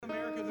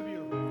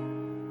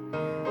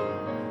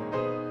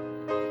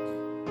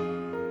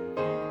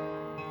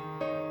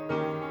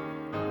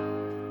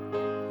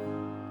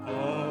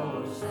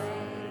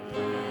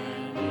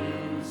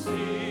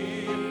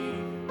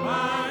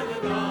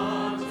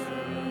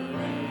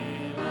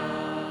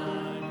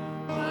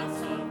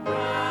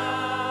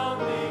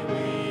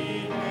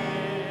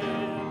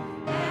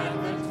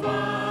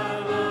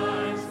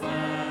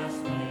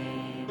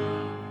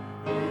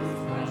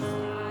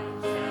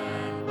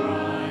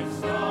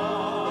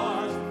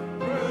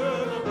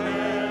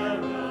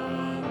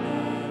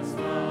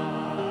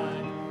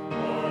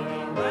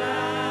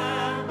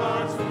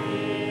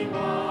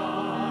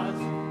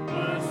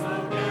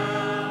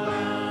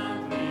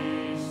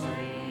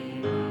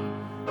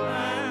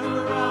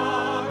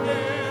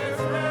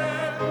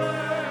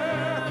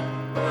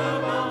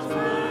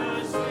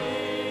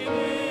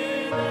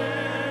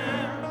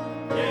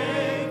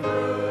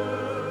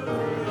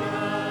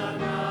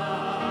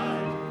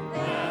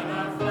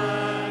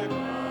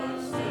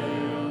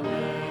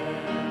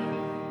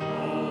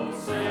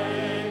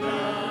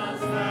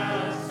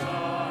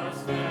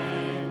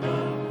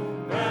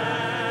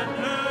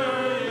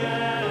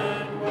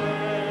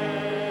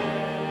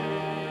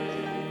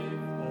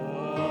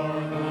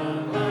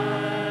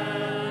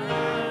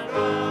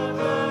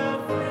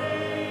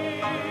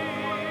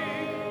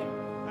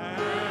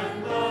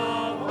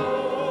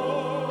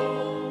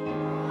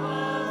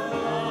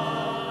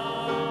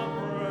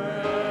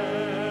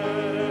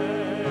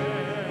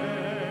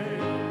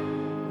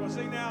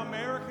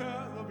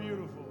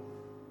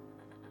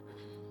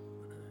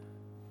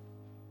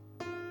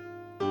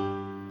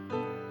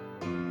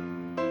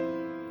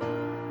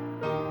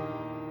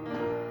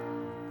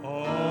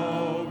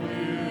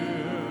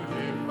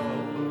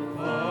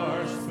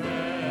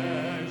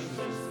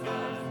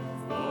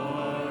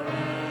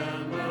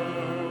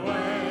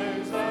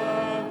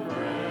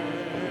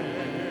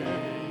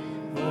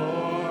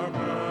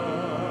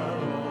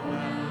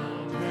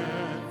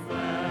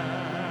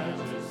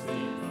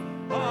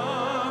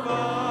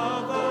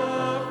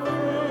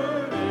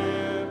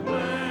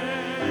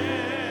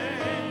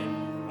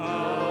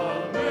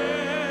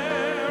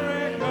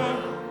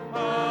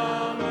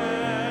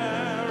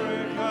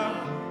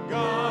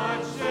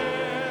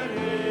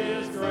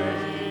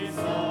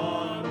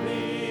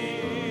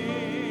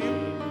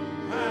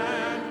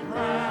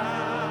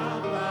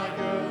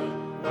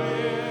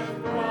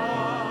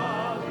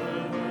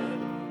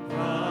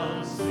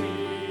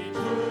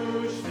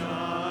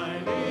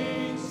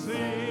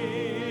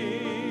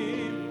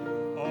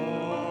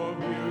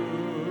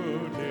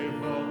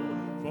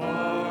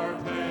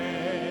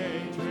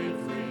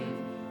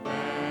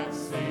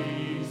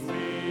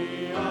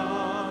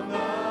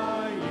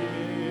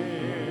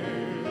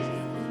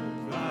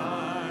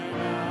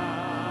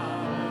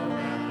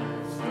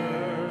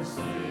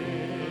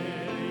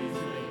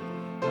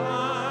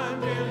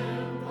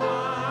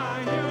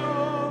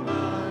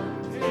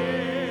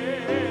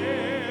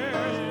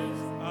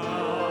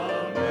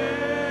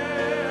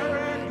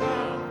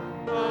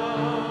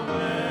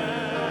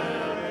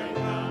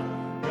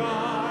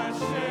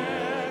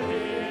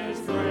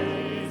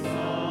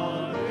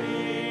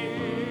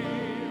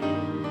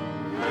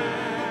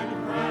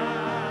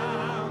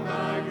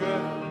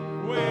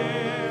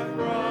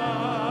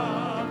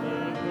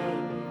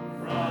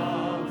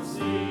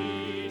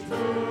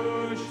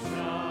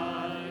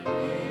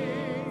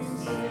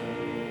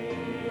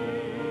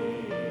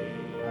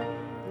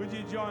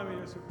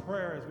us in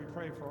prayer as we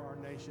pray for our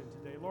nation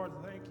today. Lord,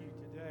 thank you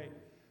today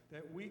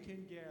that we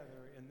can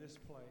gather in this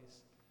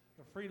place.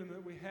 The freedom that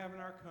we have in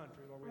our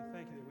country, Lord, we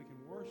thank you that we can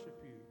worship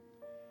you.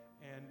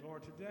 And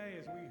Lord, today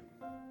as we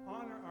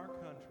honor our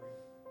country,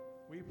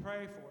 we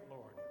pray for it,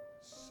 Lord.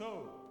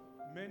 So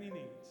many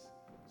needs,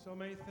 so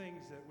many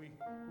things that we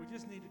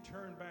just need to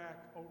turn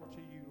back over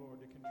to you, Lord,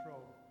 to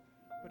control.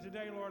 But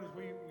today, Lord, as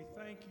we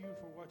thank you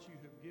for what you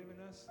have given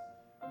us,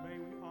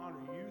 may we honor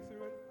you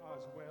through it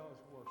as well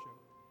as worship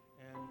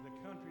and the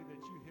country that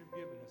you have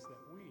given us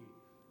that we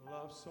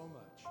love so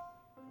much.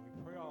 And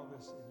we pray all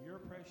this in your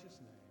precious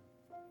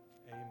name.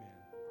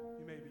 Amen.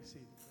 You may be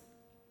seated.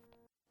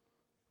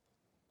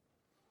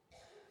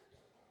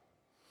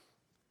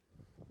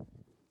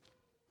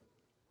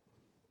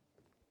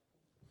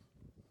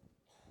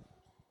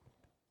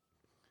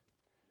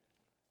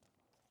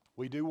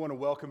 We do want to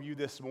welcome you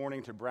this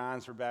morning to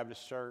Bryansford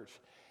Baptist Church,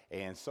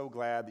 and so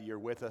glad that you're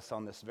with us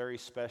on this very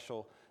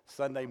special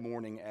Sunday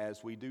morning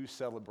as we do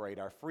celebrate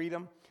our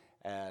freedom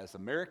as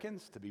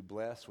Americans to be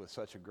blessed with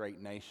such a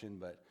great nation,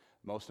 but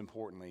most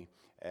importantly,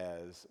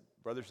 as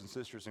brothers and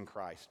sisters in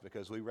Christ,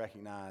 because we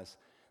recognize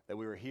that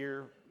we are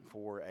here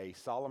for a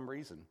solemn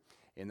reason,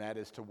 and that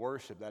is to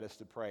worship, that is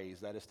to praise,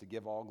 that is to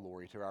give all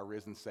glory to our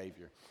risen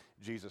Savior,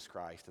 Jesus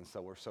Christ. And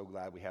so we're so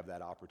glad we have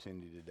that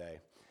opportunity today.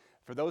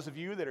 For those of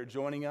you that are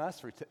joining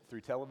us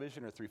through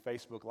television or through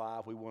Facebook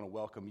Live, we want to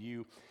welcome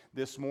you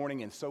this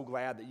morning, and so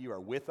glad that you are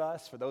with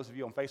us. For those of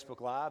you on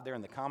Facebook Live, there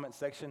in the comment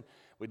section,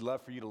 we'd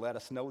love for you to let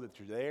us know that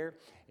you're there,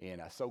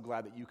 and so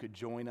glad that you could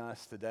join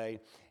us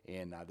today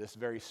in this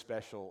very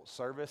special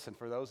service. And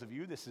for those of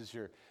you, this is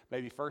your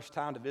maybe first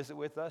time to visit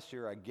with us,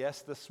 you're a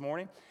guest this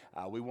morning,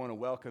 we want to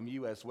welcome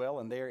you as well.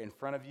 And there in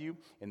front of you,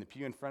 in the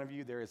pew in front of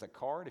you, there is a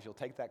card. If you'll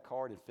take that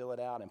card and fill it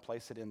out and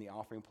place it in the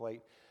offering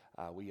plate,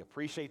 we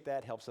appreciate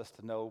that. Helps us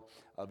to know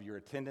of your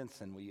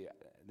attendance, and we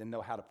then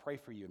know how to pray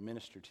for you and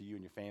minister to you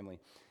and your family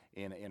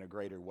in a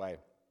greater way.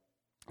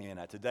 And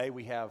today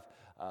we have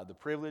the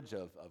privilege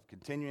of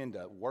continuing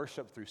to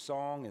worship through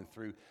song and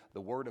through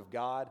the Word of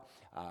God.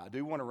 I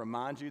do want to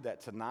remind you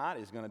that tonight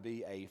is going to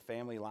be a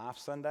Family Life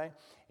Sunday,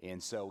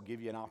 and so we'll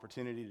give you an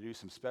opportunity to do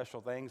some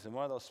special things. And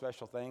one of those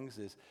special things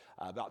is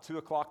about 2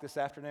 o'clock this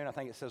afternoon. I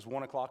think it says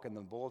 1 o'clock in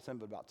the bulletin,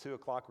 but about 2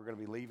 o'clock we're going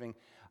to be leaving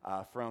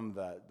from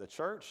the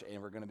church,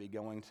 and we're going to be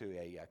going to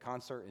a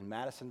concert in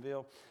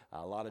Madisonville.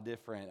 A lot of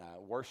different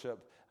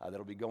worship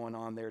that'll be going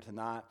on there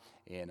tonight,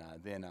 and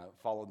then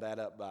followed that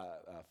up by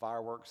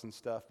fireworks and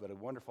stuff. But a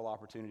wonderful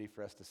opportunity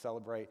for us to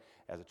celebrate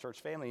as a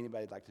church family.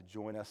 Anybody would like to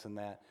join us in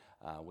that,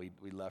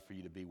 we'd love for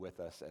you to be with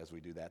us as we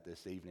do that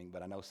this evening.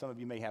 But I know some of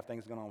you may have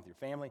things going on with your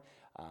family,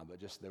 but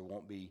just there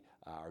won't be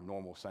our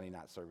normal Sunday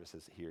night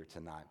services here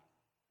tonight.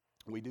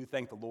 We do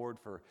thank the Lord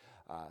for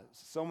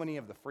so many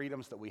of the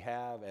freedoms that we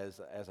have as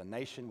a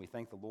nation. We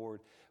thank the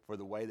Lord for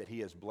the way that He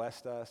has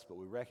blessed us, but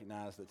we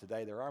recognize that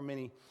today there are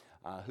many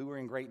who are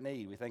in great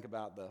need. We think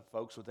about the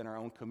folks within our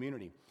own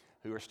community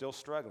who are still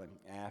struggling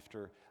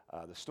after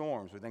the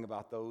storms. We think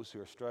about those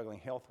who are struggling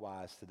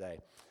health-wise today.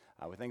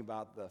 We think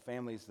about the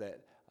families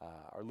that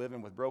are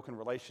living with broken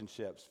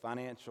relationships,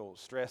 financial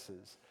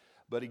stresses.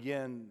 But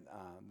again,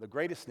 the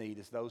greatest need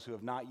is those who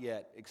have not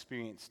yet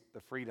experienced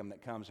the freedom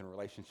that comes in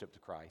relationship to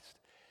Christ.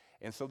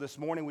 And so this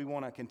morning we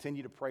want to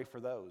continue to pray for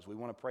those. We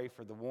want to pray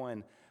for the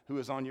one who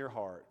is on your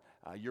heart.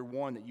 You're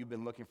one that you've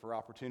been looking for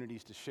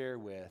opportunities to share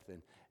with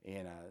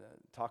and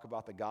talk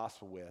about the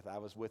gospel with. I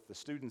was with the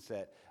students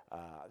at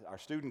our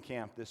student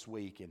camp this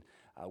week, and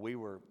we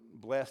were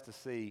blessed to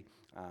see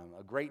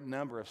a great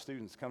number of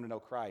students come to know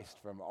Christ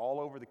from all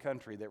over the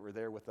country that were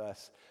there with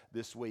us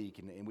this week.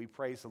 And we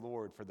praise the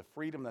Lord for the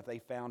freedom that they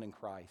found in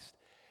Christ.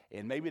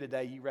 And maybe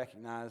today you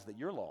recognize that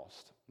you're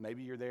lost.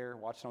 Maybe you're there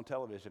watching on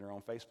television or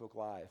on Facebook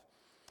Live.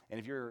 And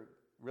if you're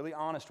really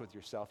honest with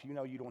yourself, you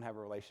know you don't have a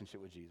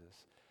relationship with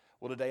Jesus.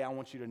 Well, today I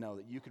want you to know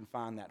that you can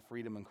find that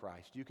freedom in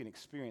Christ. You can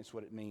experience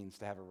what it means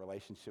to have a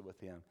relationship with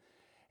Him.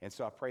 And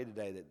so I pray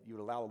today that you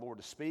would allow the Lord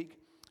to speak,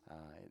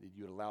 that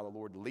you would allow the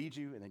Lord to lead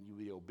you, and that you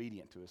would be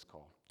obedient to His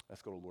call.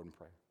 Let's go to the Lord in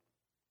prayer.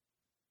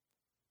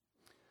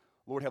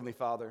 Lord, Heavenly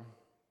Father,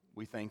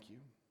 we thank you.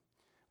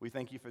 We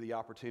thank you for the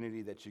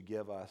opportunity that you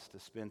give us to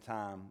spend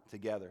time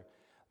together.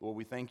 Lord,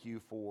 we thank you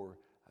for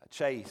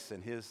Chase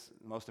and his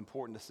most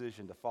important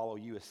decision to follow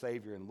you as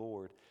Savior and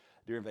Lord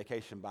during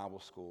Vacation Bible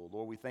School.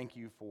 Lord, we thank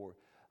you for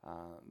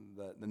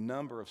the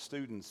number of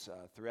students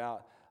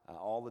throughout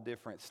all the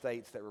different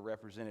states that were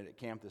represented at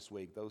camp this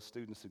week, those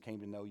students who came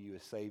to know you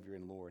as Savior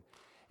and Lord.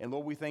 And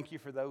Lord, we thank you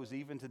for those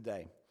even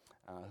today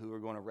who are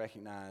going to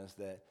recognize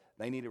that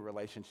they need a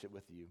relationship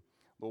with you.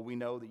 Lord, we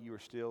know that you are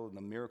still in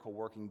the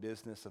miracle-working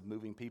business of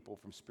moving people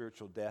from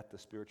spiritual death to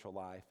spiritual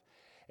life,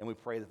 and we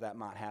pray that that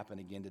might happen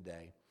again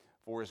today.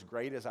 For as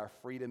great as our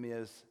freedom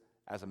is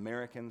as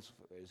Americans,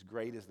 as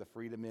great as the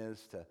freedom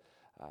is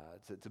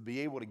to be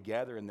able to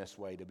gather in this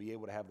way, to be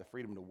able to have the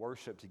freedom to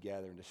worship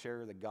together and to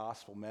share the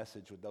gospel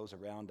message with those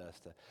around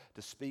us,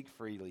 to speak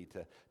freely,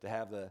 to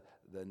have the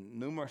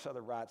numerous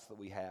other rights that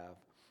we have,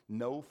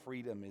 no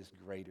freedom is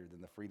greater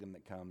than the freedom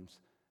that comes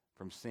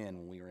from sin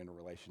when we are in a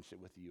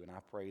relationship with you. And I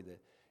pray that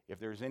if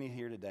there's any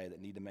here today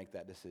that need to make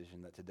that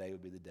decision, that today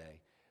would be the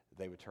day that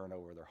they would turn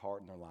over their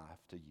heart and their life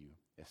to you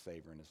as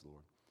Savior and as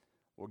Lord.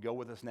 Lord, go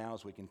with us now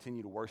as we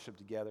continue to worship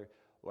together.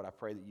 Lord, I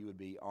pray that you would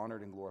be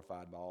honored and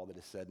glorified by all that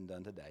is said and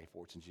done today.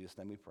 For it's in Jesus'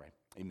 name we pray.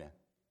 Amen.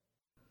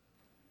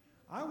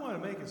 I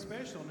want to make a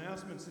special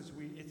announcement since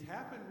it's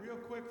happened real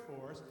quick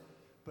for us.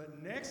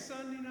 But next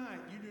Sunday night,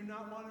 you do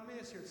not want to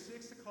miss here at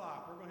 6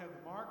 o'clock. We're going to have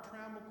the Mark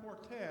Trammell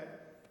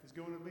Quartet is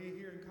going to be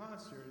here in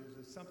concert. It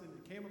was something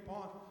that came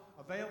upon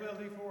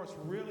availability for us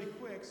really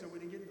quick, so we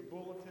didn't get in the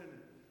bulletin.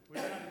 And we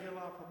tried to get a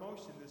lot of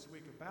promotion this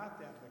week about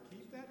that. But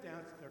keep that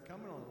down. They're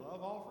coming on a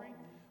love offering,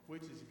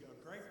 which is a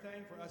great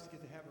thing for us to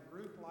get to have a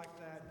group like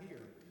that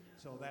here.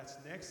 So that's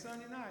next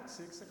Sunday night,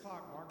 6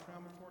 o'clock, Mark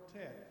Trammell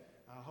Quartet.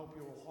 I hope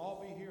you will all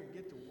be here and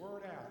get the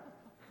word out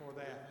for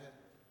that.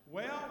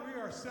 Well, we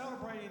are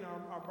celebrating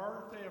our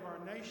birthday of our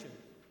nation,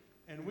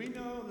 and we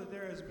know that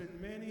there has been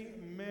many,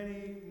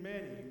 many,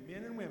 many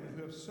men and women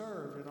who have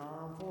served in our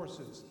armed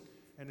forces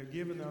and have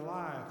given their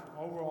life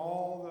over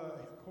all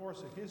the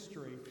course of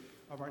history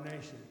of our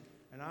nation.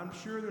 And I'm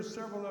sure there's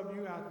several of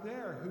you out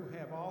there who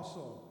have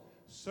also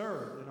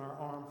served in our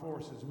armed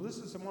forces. Well, this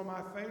is one of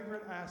my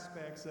favorite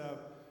aspects of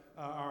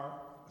our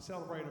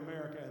Celebrate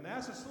America, and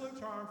that's a salute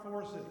to our armed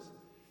forces.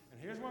 And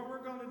here's what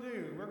we're going to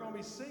do. We're going to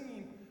be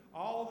singing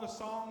all the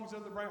songs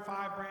of the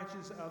 5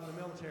 branches of the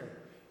military.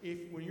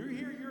 When you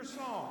hear your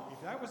song,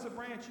 if that was the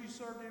branch you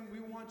served in, we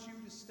want you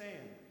to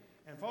stand.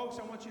 And folks,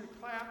 I want you to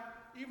clap.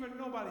 Even if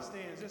nobody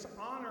stands, just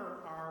honor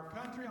our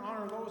country,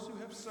 honor those who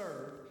have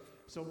served.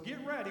 So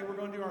get ready. We're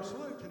going to do our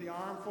salute to the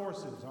armed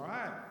forces. All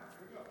right?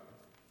 Here we go.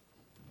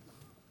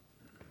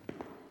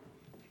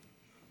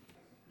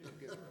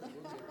 You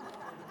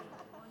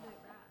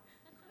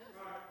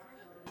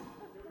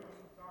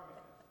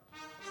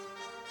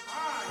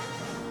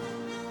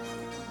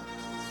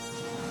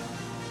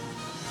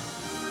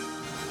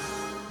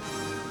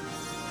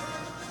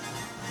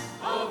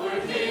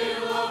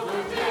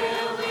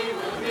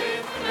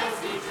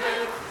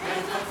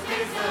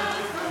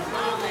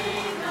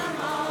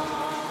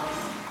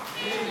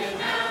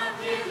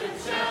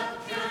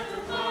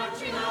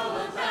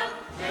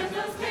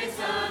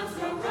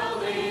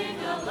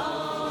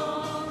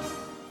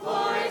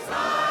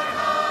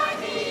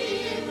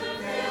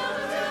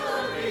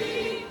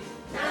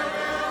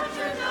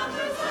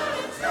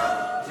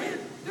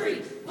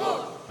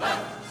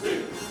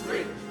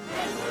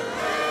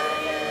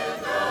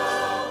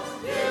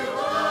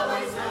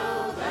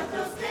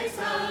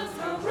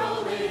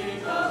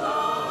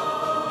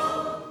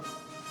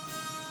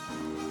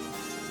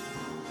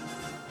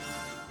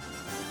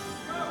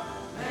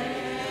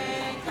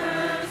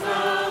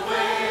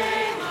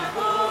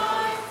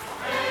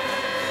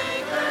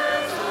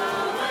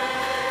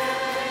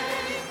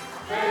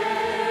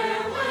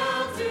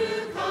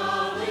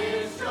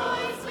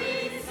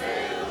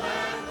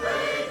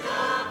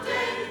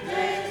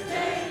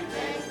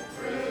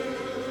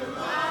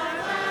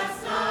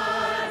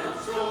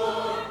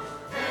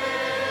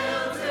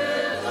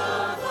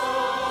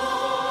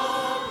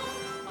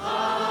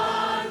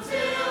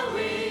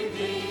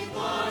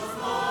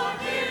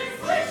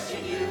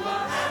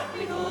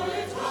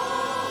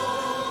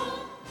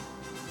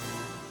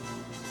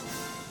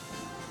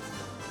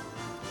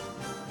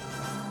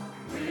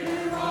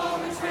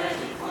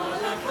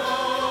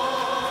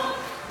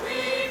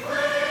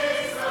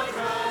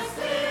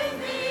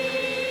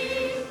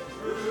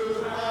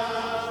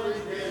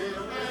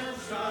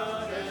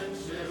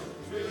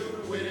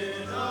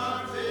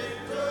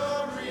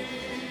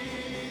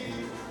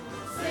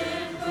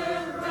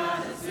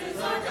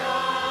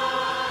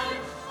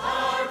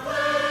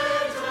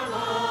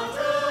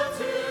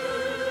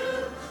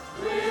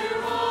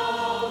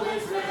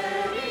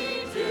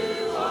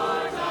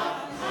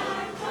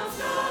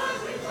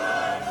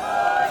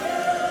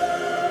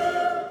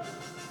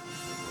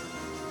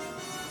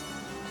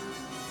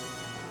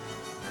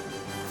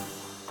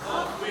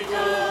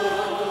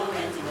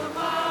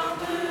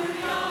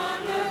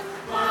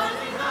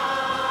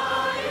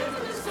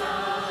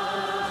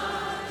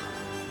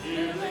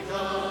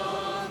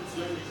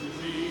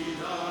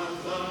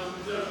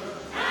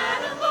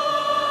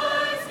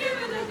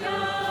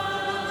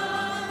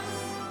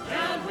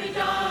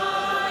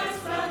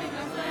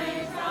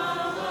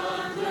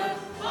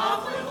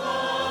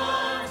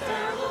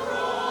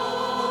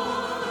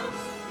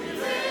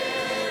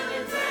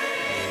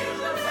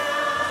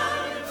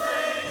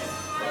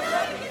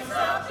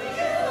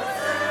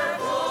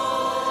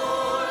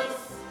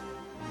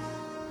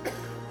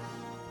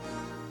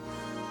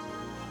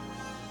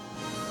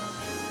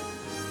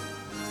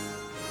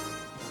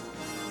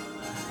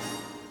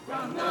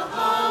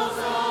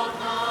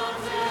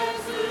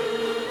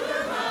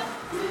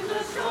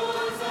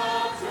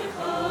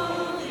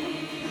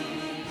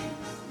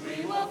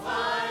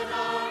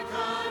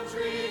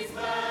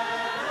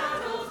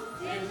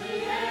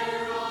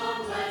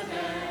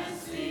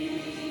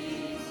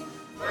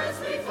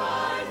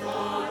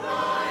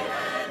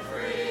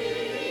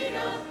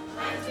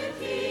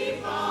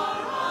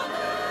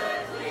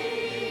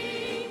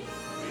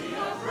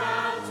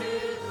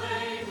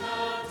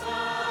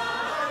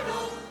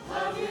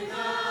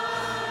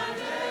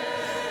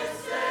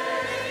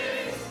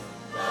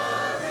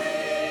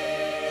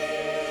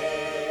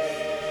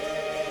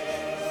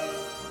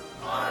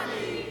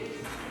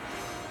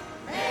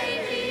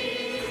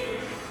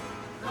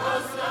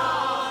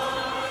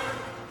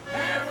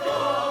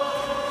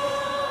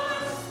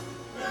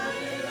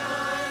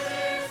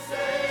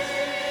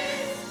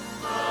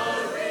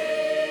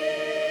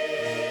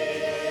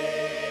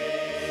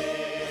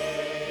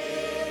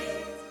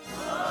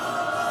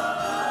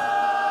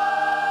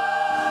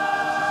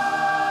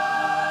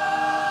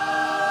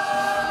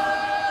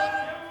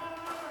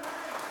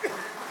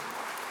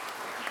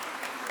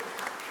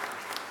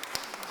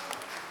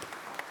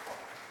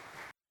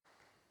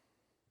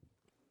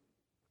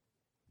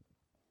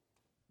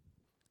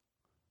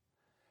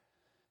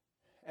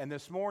And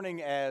this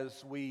morning,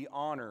 as we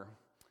honor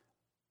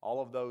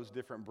all of those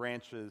different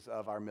branches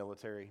of our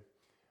military,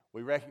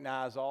 we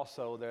recognize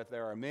also that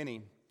there are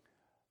many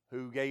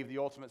who gave the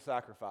ultimate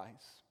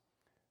sacrifice,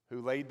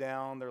 who laid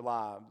down their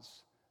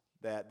lives,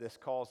 that this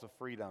cause of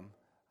freedom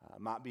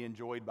might be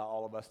enjoyed by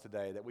all of us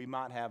today, that we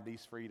might have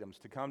these freedoms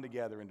to come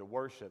together and to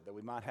worship, that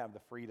we might have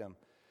the freedom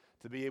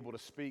to be able to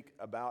speak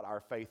about our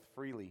faith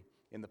freely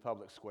in the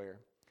public square.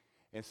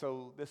 And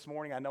so this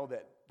morning, I know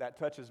that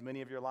touches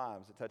many of your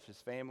lives. It touches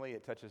family.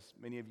 It touches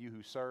many of you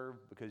who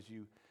serve because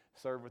you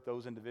serve with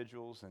those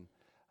individuals. And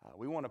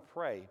we want to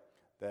pray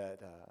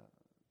that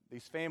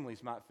these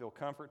families might feel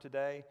comfort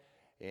today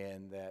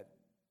and that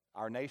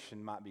our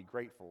nation might be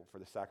grateful for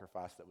the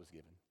sacrifice that was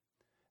given.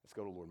 Let's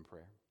go to the Lord in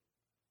prayer.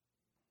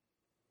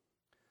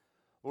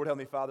 Lord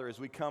Heavenly Father,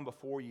 as we come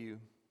before you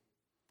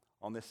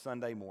on this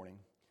Sunday morning,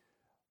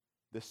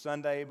 this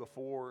Sunday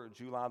before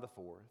July the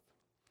 4th,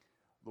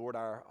 Lord,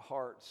 our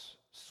hearts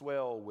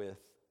swell with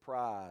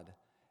pride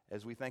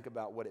as we think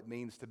about what it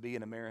means to be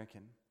an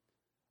American.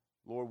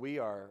 Lord, we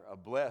are a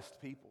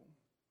blessed people.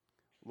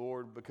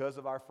 Lord, because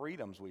of our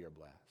freedoms, we are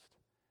blessed.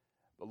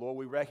 But Lord,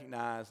 we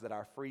recognize that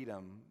our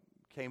freedom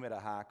came at a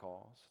high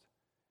cost.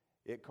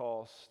 It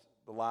cost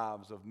the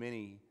lives of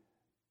many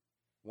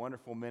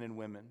wonderful men and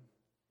women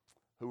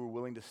who were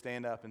willing to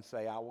stand up and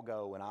say, I will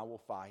go and I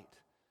will fight.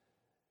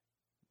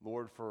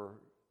 Lord, for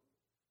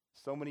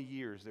so many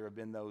years there have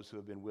been those who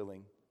have been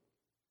willing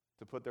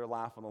to put their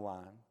life on the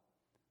line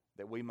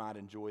that we might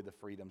enjoy the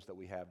freedoms that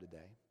we have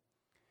today.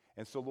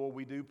 And so, Lord,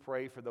 we do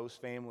pray for those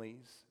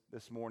families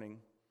this morning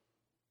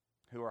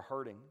who are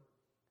hurting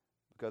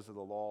because of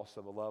the loss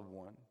of a loved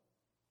one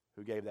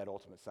who gave that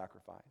ultimate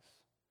sacrifice.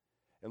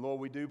 And Lord,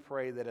 we do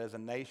pray that as a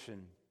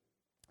nation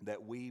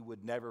that we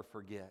would never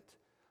forget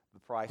the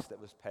price that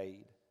was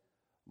paid.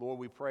 Lord,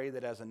 we pray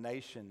that as a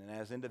nation and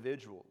as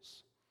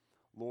individuals,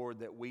 Lord,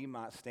 that we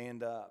might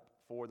stand up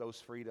for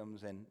those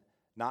freedoms and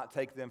not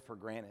take them for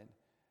granted,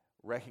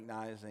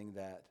 recognizing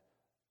that,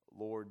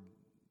 Lord,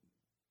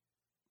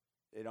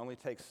 it only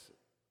takes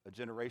a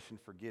generation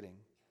forgetting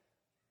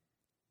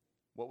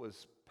what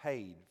was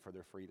paid for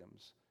their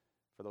freedoms,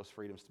 for those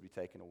freedoms to be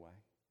taken away.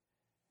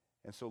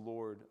 And so,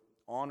 Lord,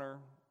 honor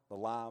the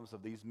lives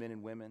of these men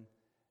and women.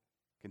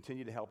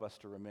 Continue to help us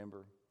to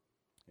remember.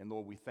 And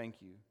Lord, we thank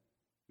you.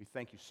 We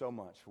thank you so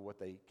much for what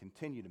they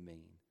continue to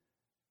mean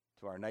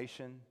to our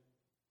nation,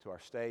 to our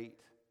state,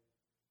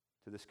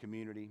 to this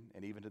community,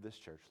 and even to this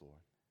church, Lord.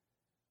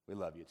 We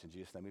love you. It's in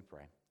Jesus' name we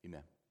pray.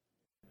 Amen.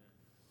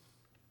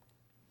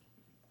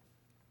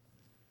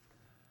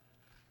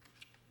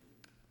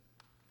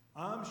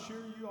 I'm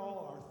sure you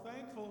all are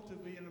thankful to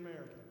be an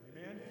American.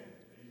 Amen?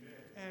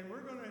 Amen. And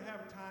we're going to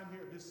have a time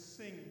here just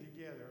singing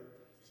together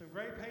some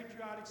great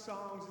patriotic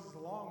songs. This is a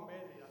long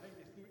medley. I think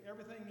they threw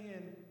everything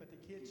in but the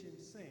kitchen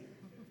sink.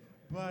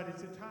 But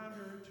it's a time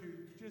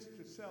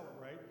to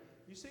celebrate.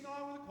 You sing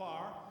along with the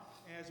choir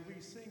as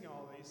we sing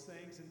all these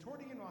things. And toward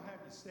the end, I'll have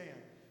you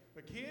stand.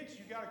 But kids,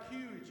 you got a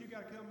cue that you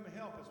got to come and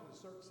help us with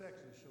certain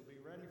sections. She'll be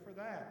ready for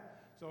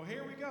that. So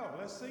here we go.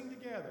 Let's sing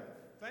together.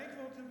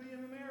 Thankful to be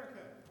in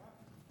America.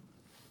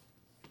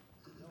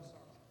 No,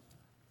 sorry.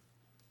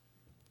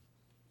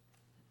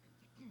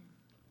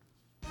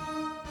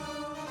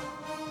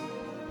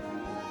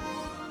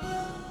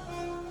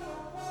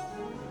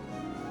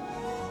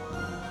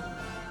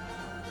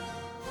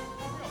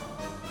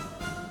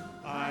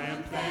 I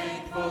am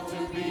thankful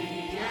to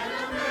be an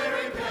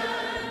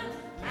American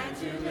and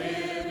to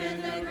live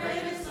in the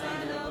greatest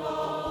land of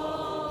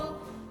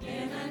all.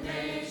 In a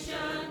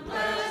nation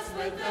blessed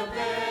with the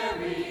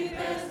very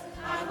best,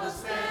 I will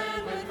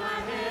stand with my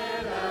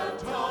head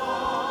up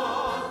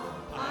tall.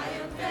 I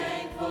am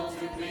thankful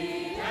to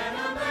be an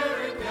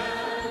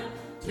American,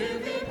 to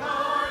be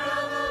part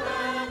of a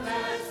land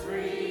that's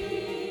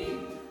free.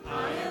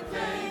 I am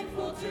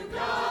thankful to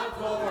God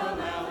for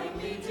allowing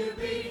me to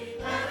be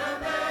an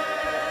American.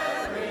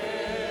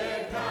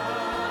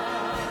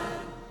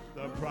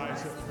 The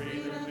price of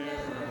freedom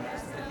never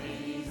has been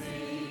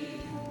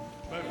easy,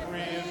 but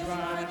free is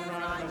right and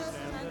right must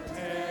stand the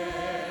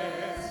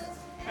test.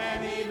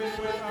 And even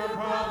with our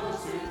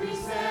problems to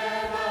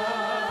beset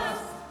us,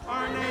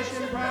 our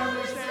nation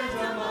proudly stands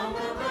among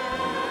the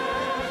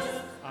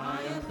best.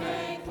 I am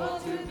thankful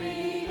to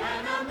be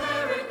an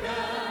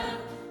American,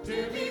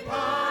 to be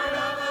part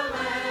of a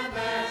land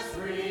that's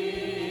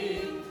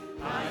free.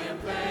 I am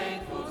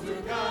thankful to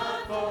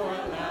God for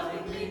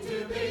allowing me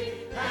to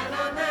be an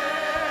American.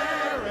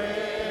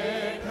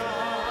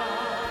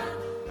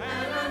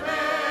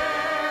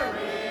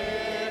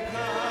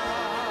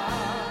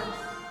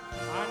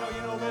 I know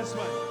you know this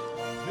one.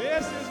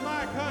 This is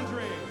my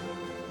country.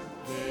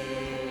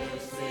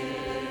 This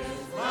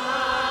is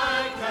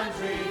my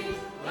country,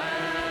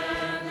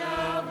 land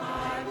of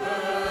my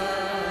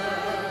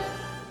birth.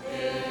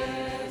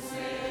 This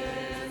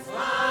is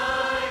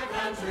my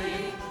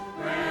country,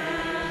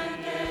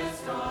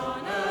 grandest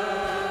on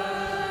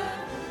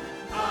earth.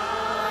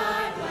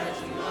 I pledge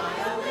you my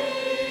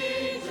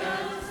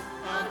allegiance,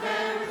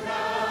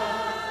 America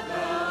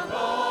the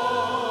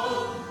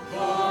bold,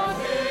 for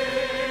this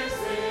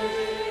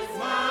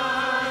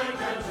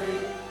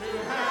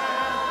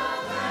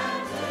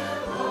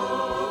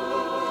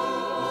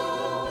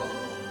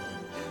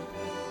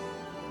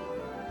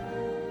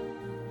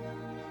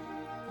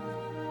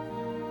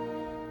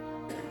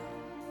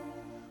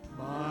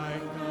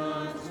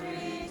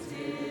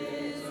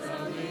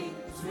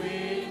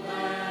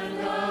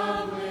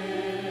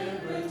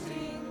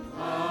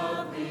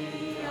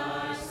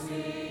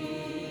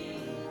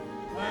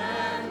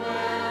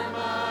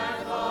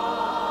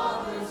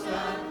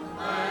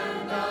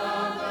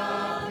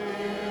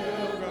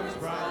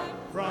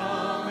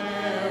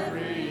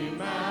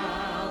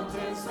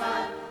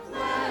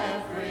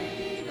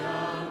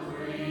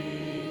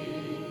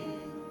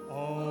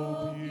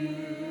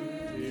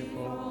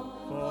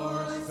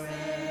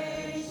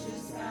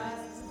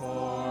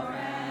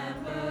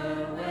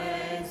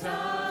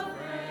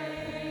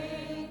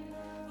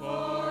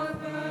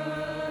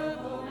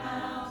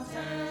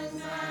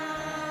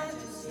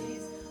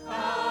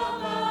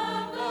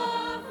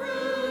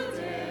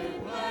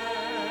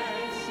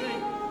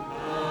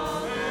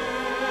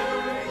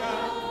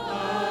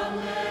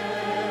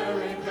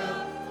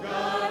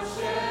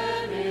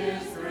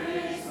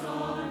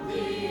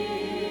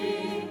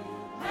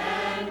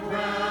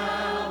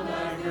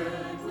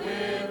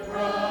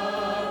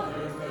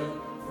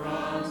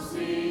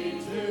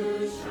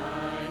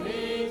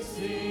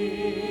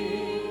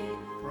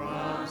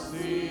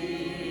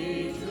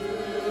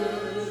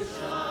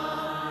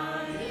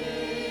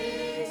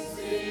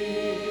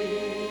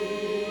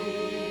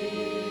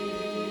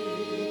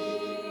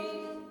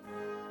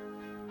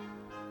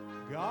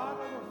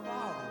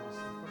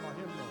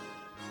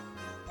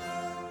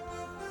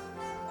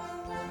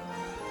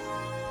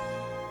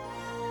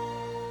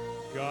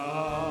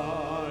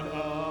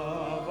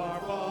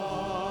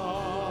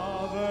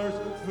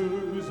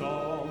whose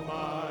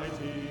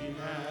almighty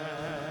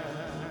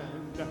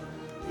hand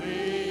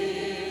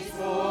leads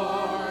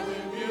forth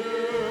in beauty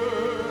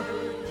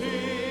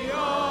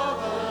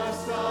of a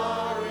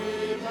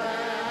starry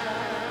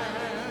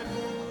land,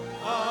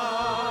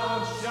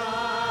 of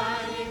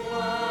shining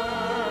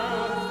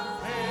world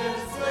and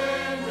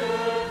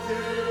splendor to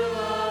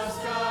the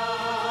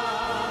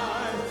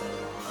skies.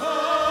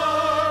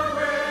 Our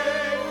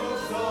grateful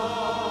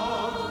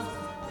songs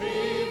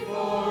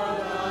before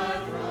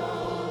thy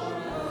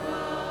throne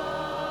arise.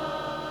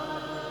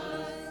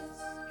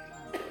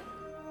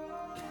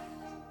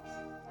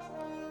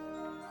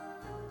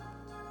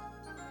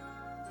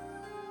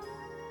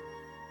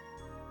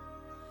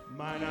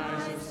 Mine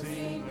eyes have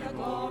seen the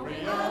glory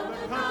of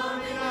the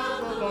coming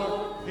of the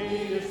Lord. He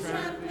is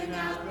trampling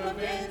out the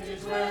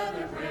vintage where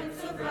the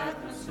Prince of Wrath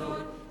was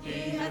stored.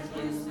 He hath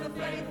loosed the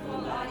faithful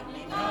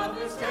lightning of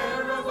his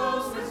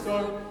terrible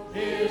sword.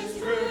 His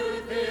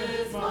truth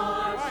is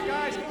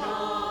marching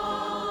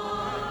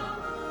on.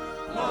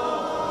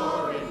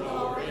 Glory,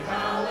 glory,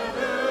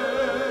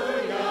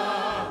 hallelujah.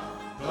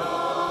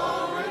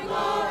 Glory,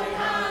 glory,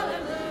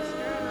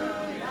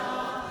 hallelujah.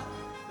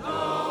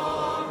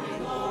 Glory,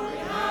 glory,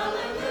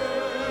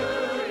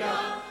 hallelujah.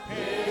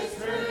 His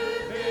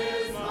truth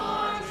is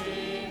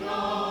marching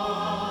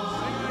on.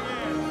 Sing it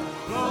again.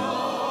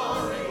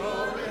 Glory,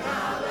 glory,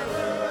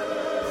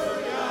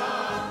 hallelujah.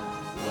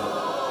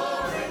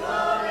 Glory,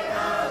 glory,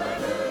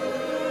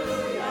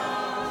 hallelujah.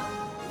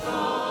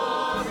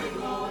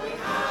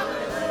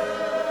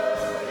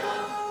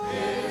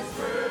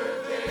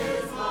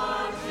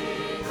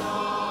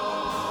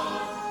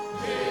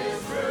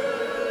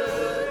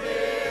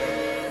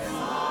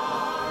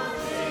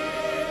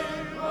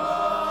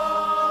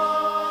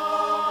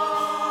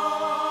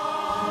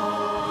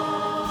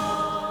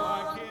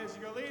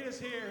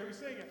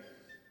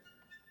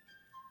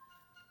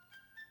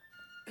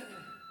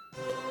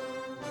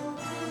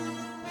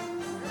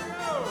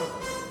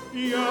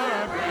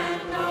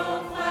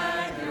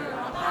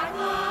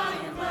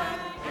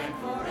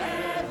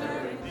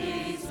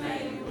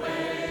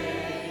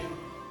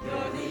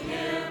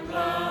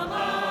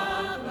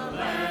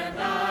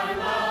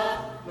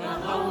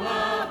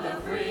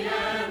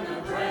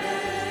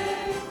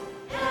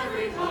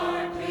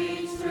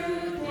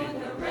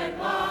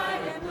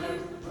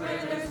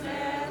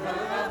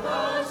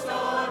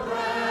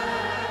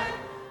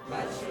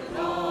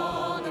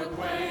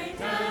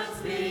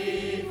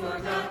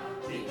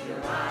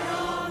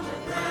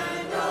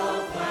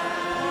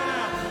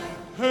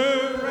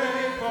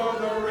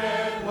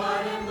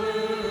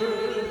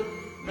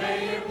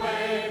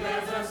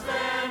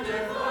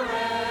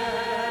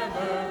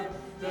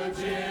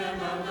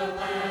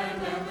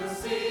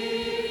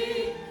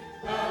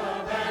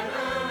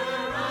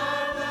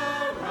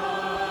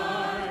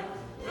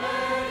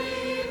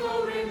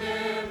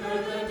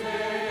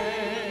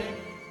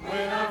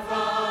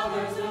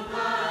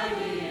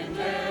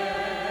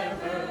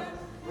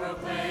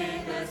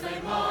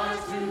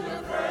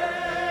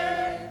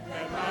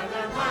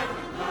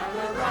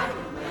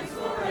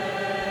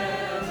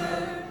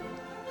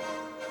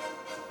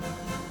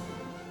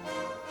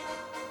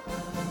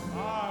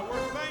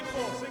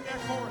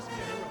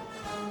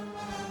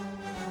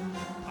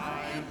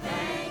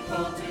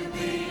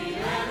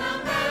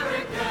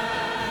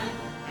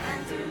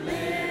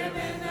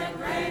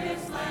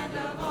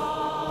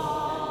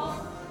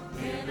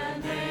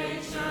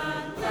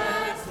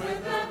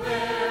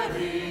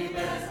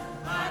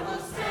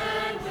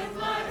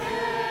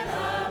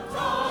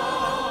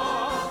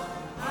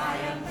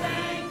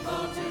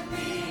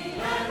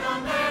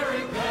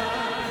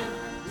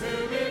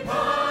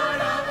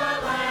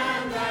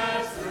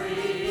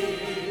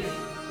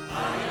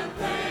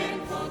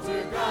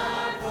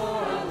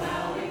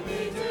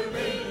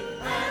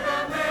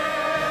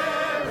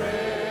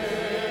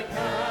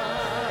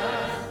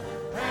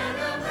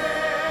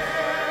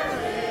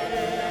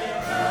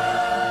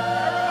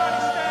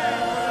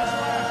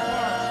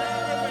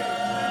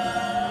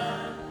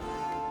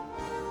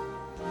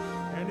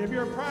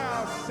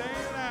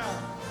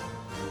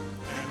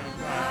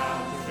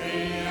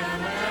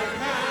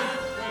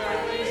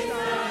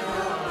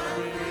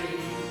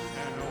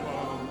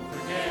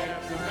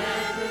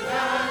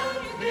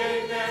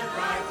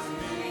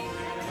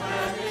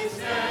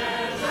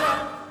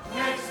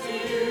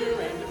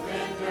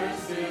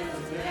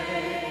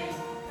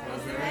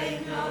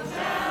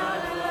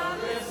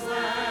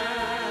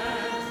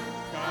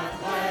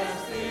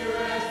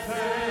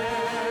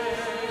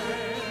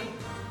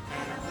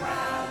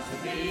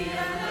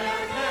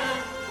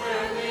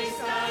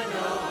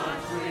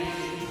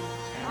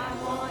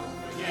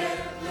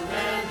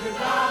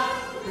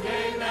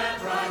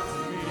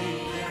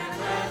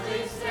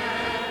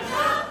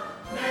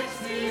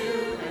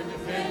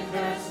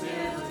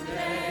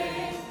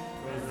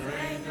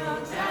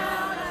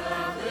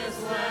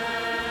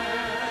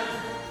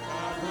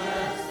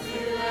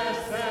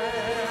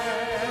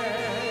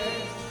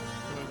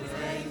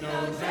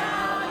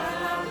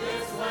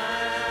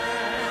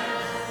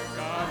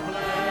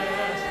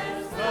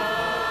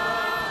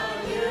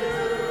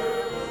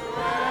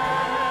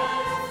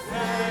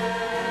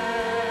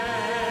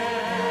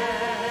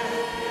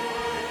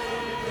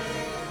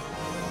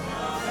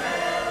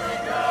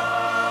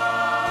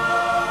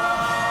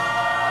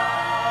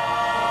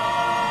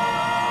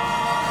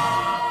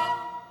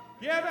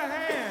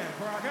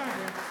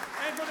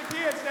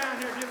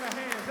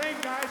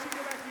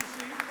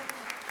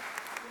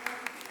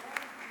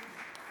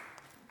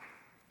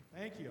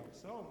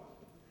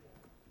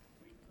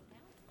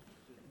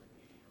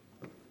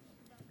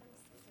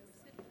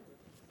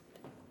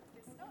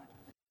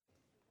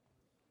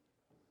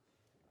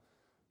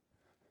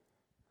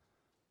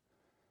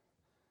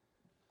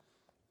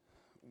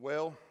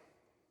 Well,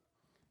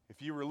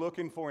 if you were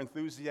looking for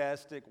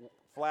enthusiastic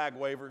flag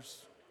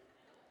wavers,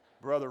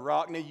 Brother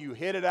Rockney, you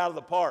hit it out of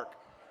the park.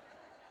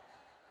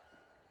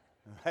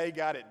 They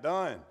got it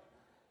done.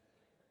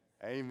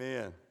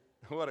 Amen.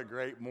 What a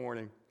great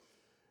morning.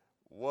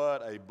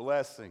 What a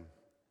blessing.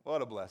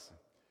 What a blessing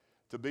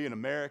to be an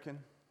American.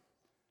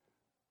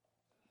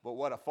 But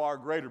what a far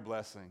greater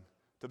blessing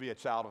to be a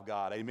child of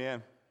God.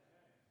 Amen.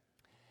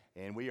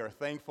 And we are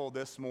thankful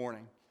this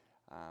morning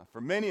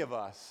for many of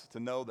us to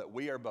know that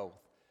we are both.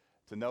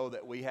 To know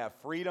that we have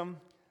freedom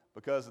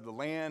because of the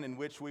land in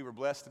which we were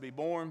blessed to be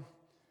born.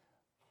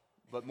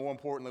 But more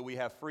importantly, we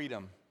have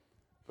freedom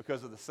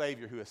because of the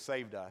Savior who has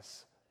saved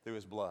us through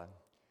his blood.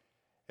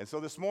 And so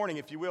this morning,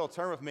 if you will,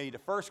 turn with me to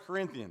 1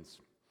 Corinthians.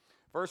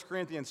 1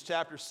 Corinthians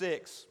chapter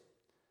 6.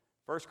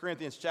 1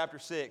 Corinthians chapter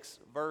 6,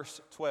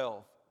 verse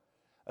 12.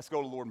 Let's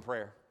go to the Lord in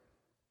prayer.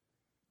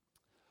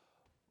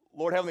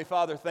 Lord Heavenly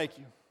Father, thank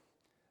you.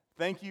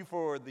 Thank you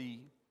for the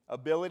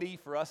ability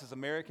for us as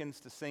Americans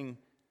to sing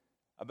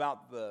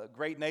about the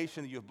great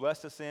nation that you have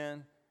blessed us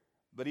in,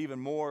 but even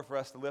more for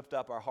us to lift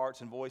up our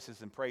hearts and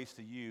voices in praise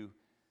to you,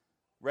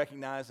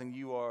 recognizing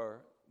you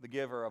are the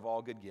giver of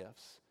all good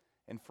gifts,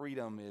 and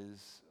freedom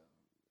is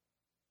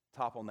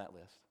top on that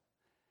list.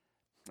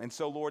 And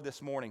so, Lord,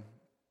 this morning,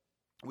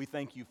 we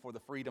thank you for the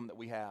freedom that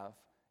we have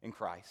in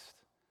Christ.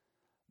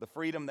 The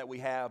freedom that we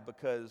have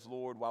because,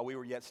 Lord, while we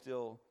were yet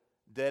still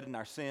dead in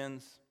our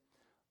sins,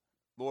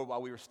 Lord,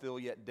 while we were still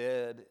yet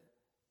dead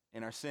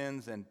in our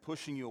sins and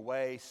pushing you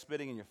away,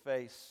 spitting in your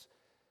face,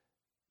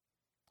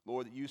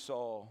 Lord, that you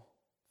saw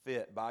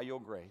fit by your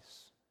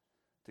grace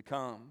to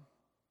come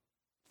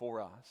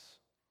for us.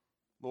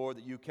 Lord,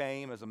 that you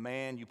came as a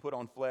man, you put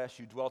on flesh,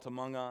 you dwelt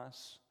among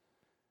us.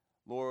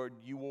 Lord,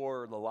 you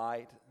were the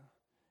light.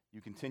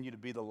 You continue to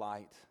be the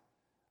light,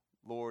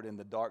 Lord, in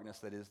the darkness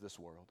that is this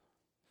world.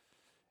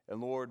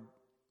 And Lord,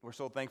 we're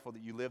so thankful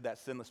that you lived that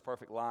sinless,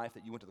 perfect life,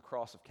 that you went to the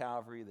cross of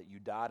Calvary, that you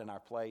died in our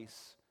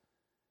place.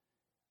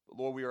 But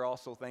Lord, we are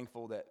also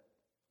thankful that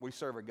we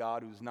serve a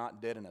God who's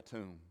not dead in a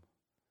tomb,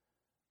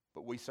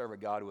 but we serve a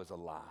God who is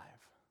alive.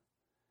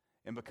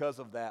 And because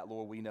of that,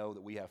 Lord, we know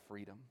that we have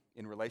freedom.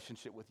 In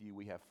relationship with you,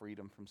 we have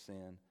freedom from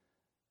sin,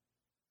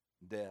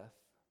 death,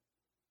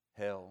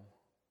 hell,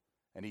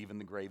 and even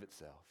the grave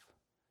itself.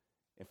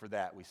 And for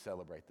that, we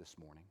celebrate this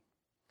morning.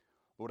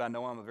 Lord, I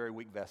know I'm a very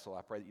weak vessel.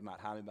 I pray that you might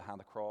hide me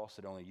behind the cross,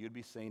 that only you'd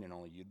be seen and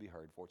only you'd be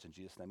heard. For it's in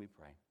Jesus' name we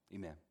pray.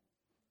 Amen.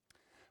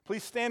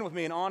 Please stand with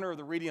me in honor of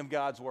the reading of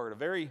God's word. A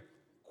very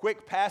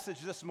quick passage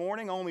this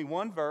morning, only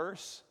one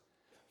verse.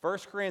 1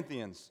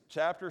 Corinthians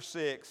chapter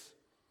 6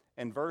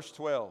 and verse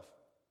 12.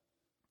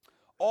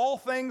 All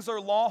things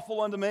are lawful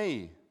unto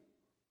me,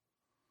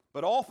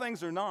 but all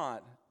things are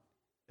not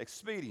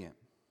expedient.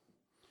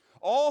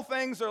 All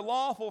things are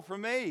lawful for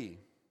me,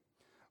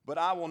 but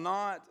I will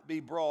not be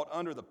brought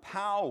under the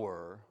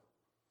power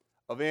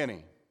of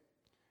any.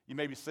 You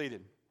may be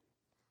seated.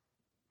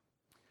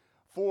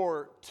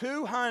 For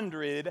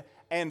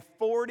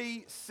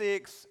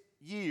 246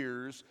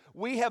 years,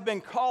 we have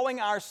been calling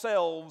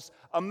ourselves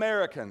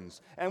Americans,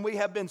 and we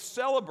have been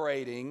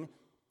celebrating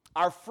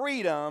our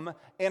freedom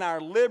and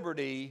our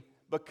liberty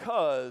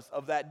because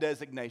of that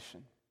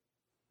designation.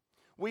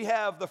 We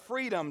have the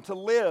freedom to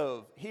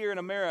live here in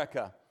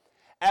America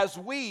as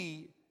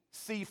we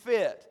see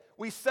fit.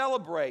 We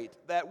celebrate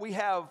that we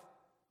have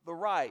the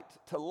right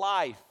to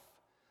life,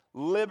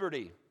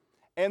 liberty,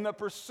 and the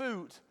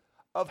pursuit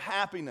of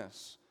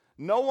happiness.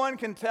 No one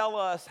can tell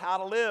us how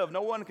to live.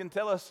 No one can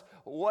tell us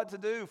what to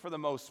do for the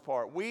most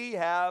part. We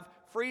have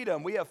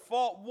freedom. We have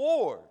fought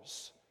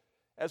wars,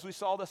 as we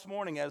saw this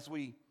morning as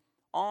we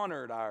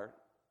honored our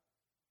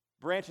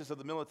branches of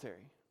the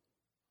military.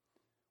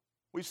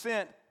 We've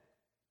sent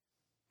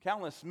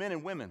countless men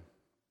and women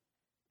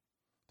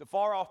to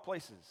far-off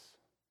places,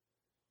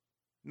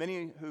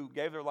 many who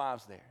gave their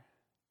lives there,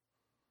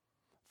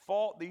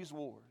 fought these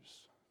wars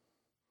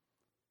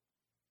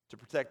to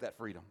protect that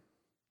freedom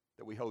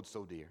that we hold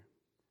so dear.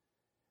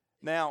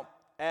 Now,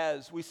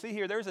 as we see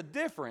here, there's a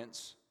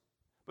difference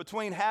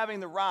between having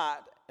the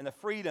right and the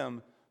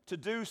freedom to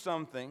do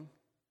something,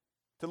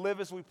 to live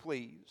as we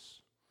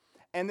please,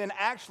 and then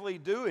actually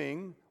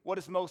doing what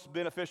is most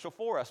beneficial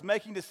for us,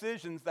 making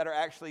decisions that are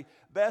actually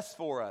best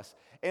for us.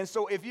 And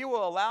so if you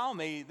will allow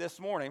me this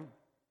morning,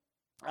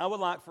 I would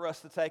like for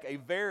us to take a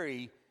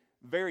very,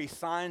 very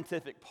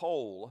scientific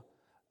poll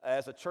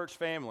as a church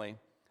family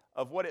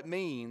of what it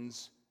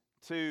means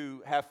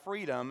to have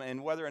freedom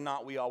and whether or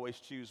not we always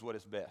choose what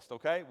is best,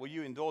 okay? Will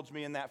you indulge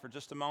me in that for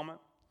just a moment?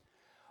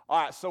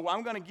 All right, so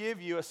I'm going to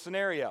give you a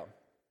scenario,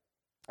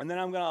 and then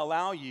I'm going to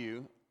allow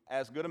you,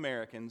 as good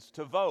Americans,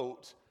 to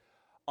vote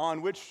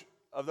on which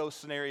of those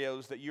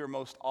scenarios that you're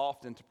most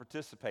often to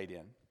participate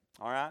in,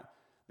 all right?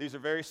 These are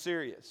very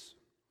serious.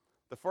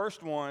 The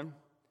first one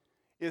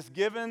is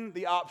given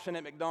the option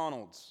at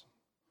McDonald's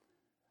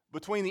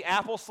between the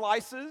apple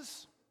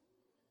slices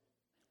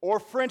or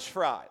French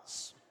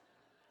fries.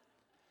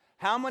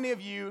 How many of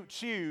you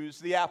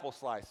choose the apple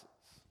slices?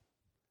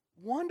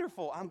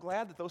 Wonderful. I'm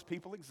glad that those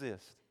people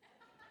exist.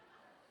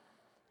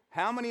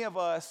 How many of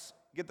us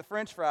get the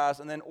French fries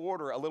and then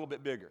order a little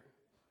bit bigger?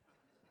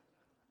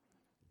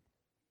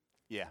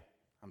 Yeah,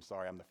 I'm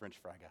sorry, I'm the French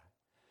fry guy.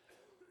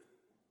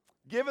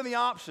 Given the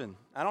option,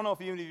 I don't know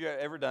if any of you have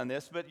ever done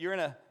this, but you're in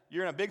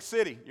a big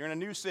city, you're in a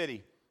new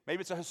city,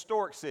 maybe it's a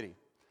historic city,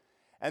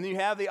 and you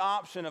have the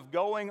option of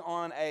going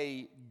on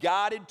a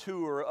guided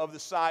tour of the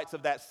sites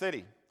of that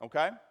city,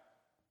 okay?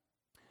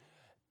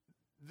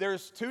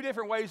 There's two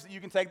different ways that you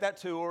can take that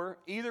tour.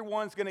 Either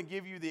one's going to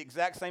give you the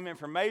exact same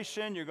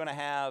information. You're going to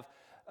have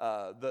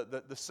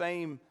the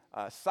same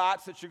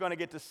sites that you're going to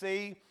get to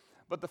see.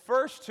 But the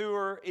first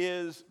tour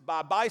is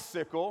by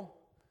bicycle.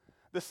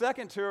 The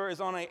second tour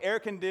is on an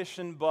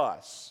air-conditioned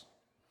bus.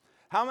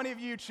 How many of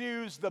you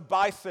choose the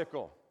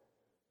bicycle?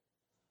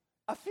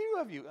 A few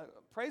of you.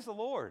 Praise the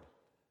Lord.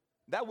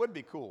 That would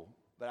be cool,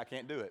 but I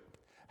can't do it.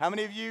 How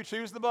many of you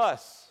choose the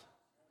bus?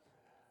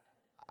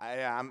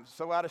 I'm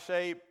so out of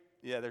shape.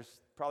 Yeah, there's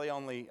probably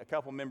only a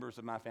couple members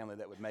of my family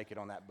that would make it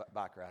on that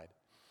bike ride.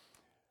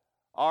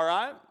 All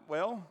right,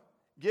 well,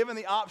 given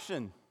the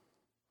option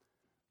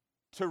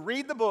to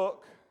read the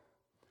book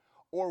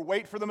or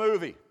wait for the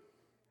movie,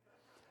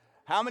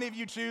 how many of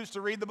you choose to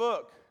read the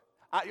book?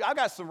 I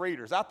got some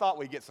readers. I thought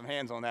we'd get some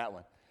hands on that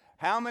one.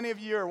 How many of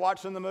you are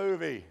watching the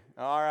movie?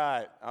 All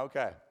right,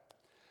 okay.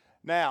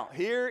 Now,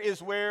 here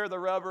is where the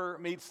rubber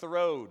meets the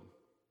road.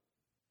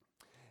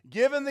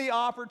 Given the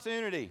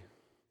opportunity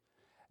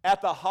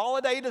at the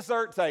holiday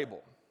dessert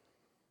table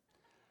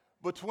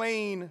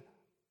between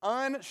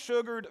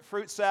unsugared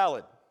fruit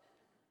salad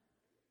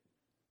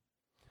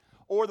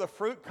or the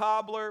fruit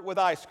cobbler with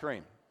ice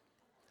cream,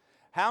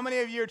 how many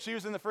of you are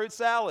choosing the fruit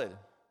salad?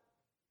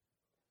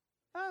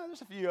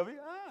 There's a few of you.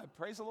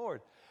 Praise the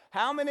Lord.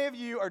 How many of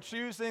you are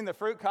choosing the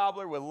fruit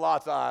cobbler with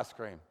lots of ice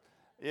cream?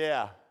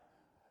 Yeah.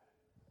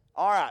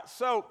 All right,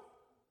 so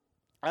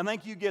I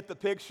think you get the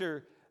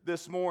picture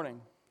this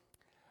morning.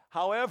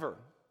 However,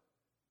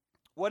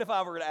 what if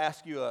I were to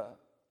ask you a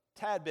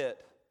tad bit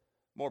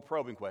more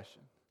probing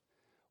question?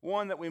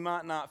 One that we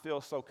might not feel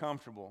so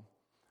comfortable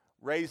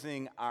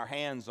raising our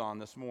hands on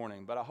this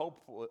morning, but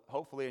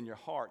hopefully in your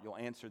heart you'll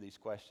answer these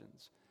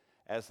questions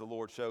as the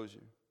Lord shows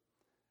you.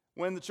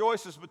 When the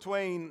choice is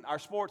between our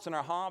sports and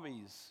our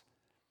hobbies,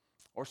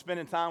 or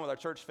spending time with our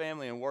church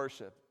family and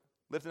worship,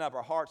 lifting up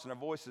our hearts and our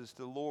voices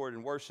to the Lord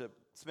in worship,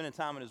 spending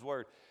time in His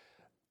Word,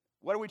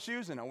 what are we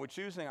choosing? Are we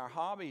choosing our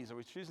hobbies? Are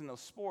we choosing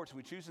those sports? Are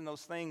we choosing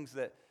those things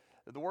that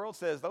the world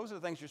says those are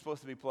the things you're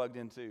supposed to be plugged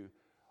into?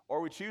 Or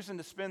are we choosing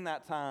to spend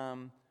that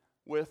time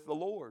with the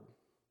Lord?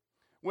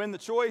 When the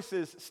choice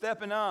is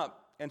stepping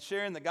up and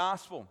sharing the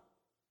gospel,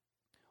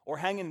 or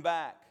hanging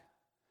back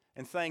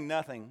and saying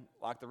nothing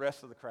like the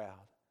rest of the crowd,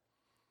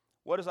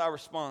 what is our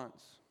response?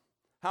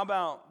 How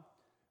about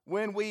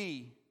when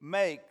we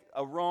make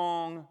a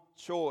wrong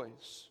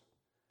choice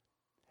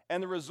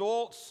and the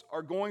results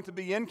are going to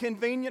be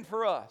inconvenient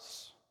for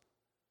us?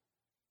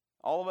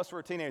 All of us were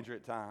a teenager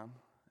at the time,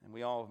 and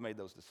we all have made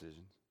those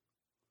decisions.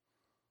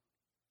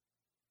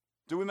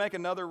 Do we make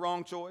another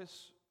wrong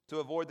choice to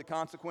avoid the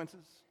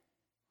consequences?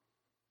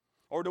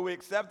 Or do we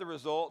accept the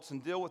results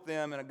and deal with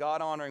them in a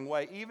God-honoring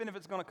way, even if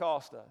it's going to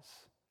cost us?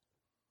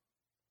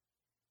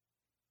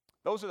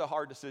 Those are the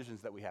hard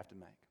decisions that we have to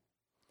make.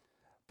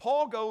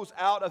 Paul goes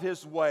out of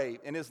his way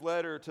in his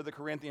letter to the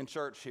Corinthian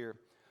church here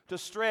to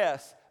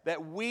stress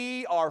that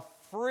we are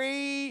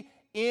free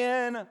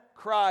in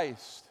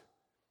Christ.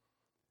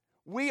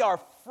 We are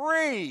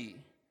free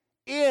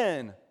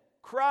in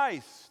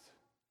Christ.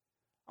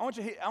 I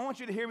want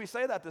you to hear me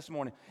say that this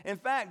morning. In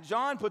fact,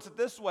 John puts it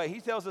this way.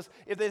 He tells us,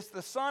 if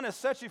the Son has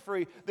set you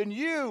free, then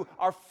you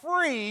are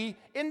free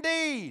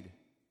indeed.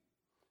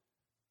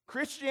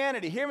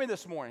 Christianity, hear me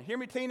this morning. Hear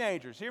me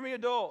teenagers. Hear me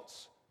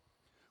adults.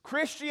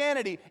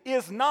 Christianity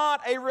is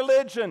not a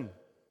religion.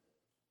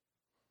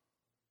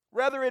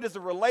 Rather, it is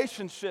a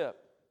relationship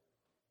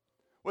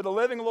with a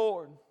living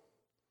Lord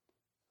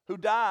who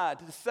died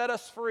to set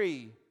us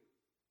free,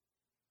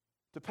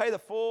 to pay the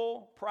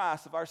full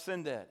price of our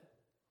sin debt,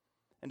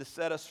 and to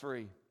set us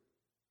free.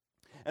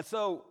 And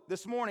so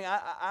this morning,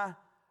 I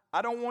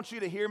don't want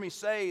you to hear me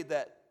say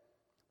that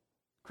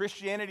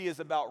Christianity is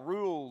about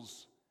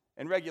rules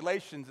and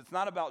regulations. It's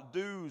not about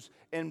do's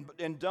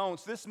and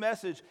don'ts. This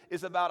message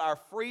is about our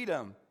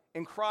freedom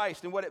in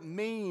Christ and what it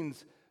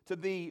means to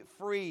be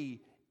free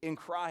in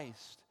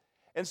Christ.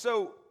 And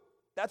so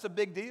that's a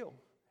big deal.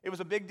 It was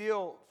a big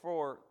deal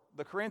for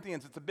the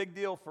Corinthians. It's a big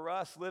deal for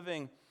us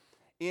living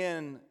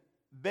in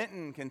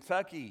Benton,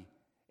 Kentucky,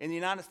 in the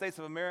United States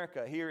of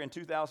America here in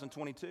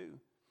 2022.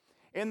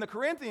 In the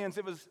Corinthians,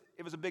 it was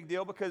a big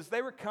deal because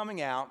they were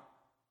coming out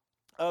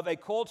of a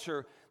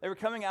culture, they were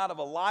coming out of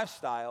a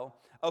lifestyle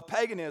of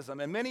paganism,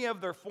 and many of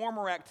their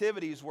former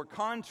activities were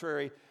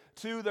contrary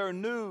to their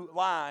new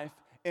life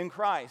in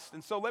Christ.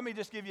 And so let me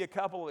just give you a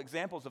couple of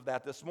examples of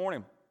that this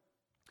morning.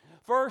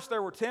 First,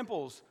 there were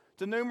temples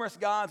to numerous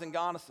gods and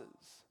goddesses.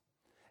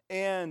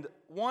 And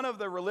one of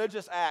the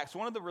religious acts,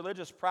 one of the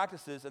religious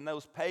practices in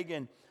those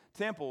pagan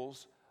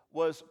temples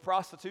was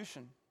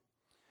prostitution.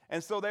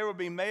 And so there would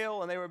be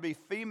male and there would be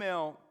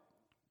female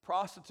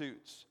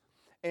prostitutes.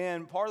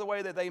 And part of the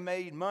way that they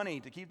made money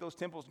to keep those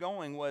temples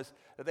going was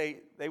that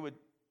they would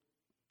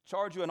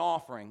charge you an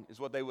offering, is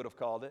what they would have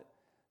called it,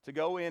 to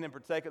go in and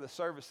partake of the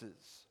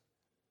services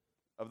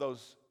of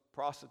those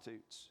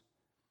prostitutes.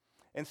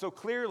 And so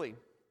clearly,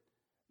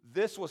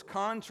 this was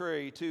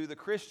contrary to the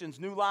Christian's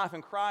new life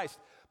in Christ,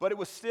 but it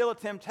was still a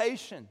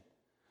temptation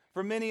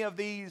for many of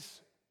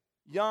these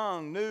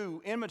young,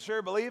 new,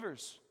 immature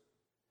believers.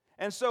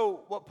 And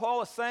so what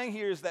Paul is saying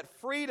here is that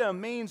freedom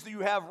means that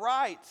you have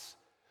rights.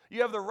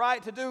 You have the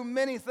right to do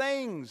many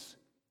things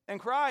in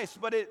Christ,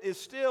 but it is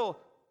still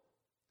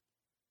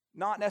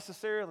not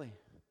necessarily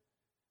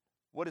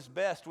what is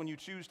best when you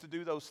choose to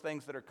do those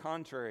things that are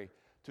contrary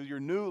to your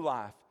new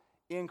life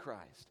in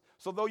Christ.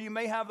 So though you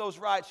may have those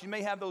rights, you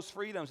may have those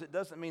freedoms, it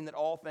doesn't mean that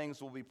all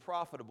things will be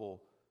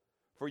profitable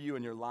for you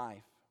in your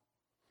life.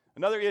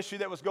 Another issue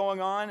that was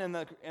going on in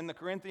the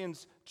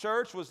Corinthians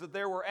church was that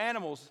there were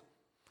animals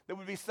that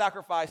would be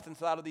sacrificed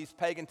inside of these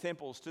pagan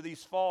temples to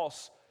these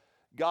false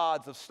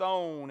gods of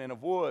stone and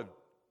of wood.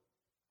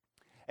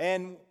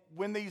 And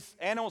when these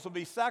animals would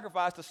be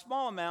sacrificed, a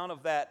small amount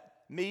of that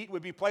meat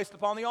would be placed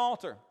upon the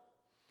altar.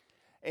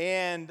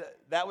 And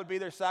that would be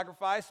their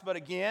sacrifice. But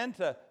again,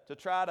 to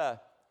try to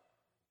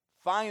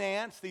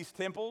finance these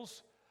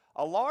temples,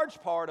 a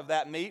large part of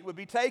that meat would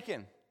be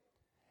taken.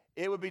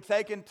 It would be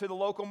taken to the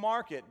local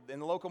market. In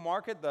the local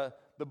market, the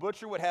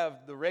butcher would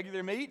have the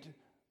regular meat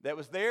that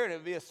was there, and it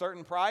would be a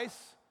certain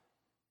price.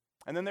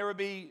 And then there would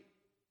be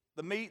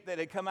the meat that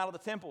had come out of the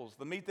temples,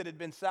 the meat that had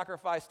been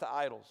sacrificed to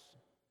idols.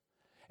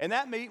 And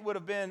that meat would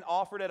have been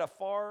offered at a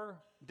far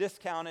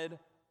discounted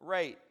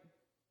rate.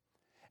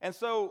 And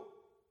so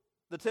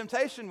the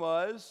temptation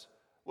was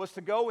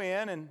to go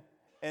in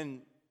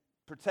and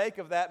partake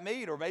of that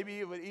meat, or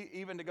maybe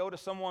even to go to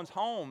someone's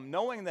home,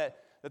 knowing that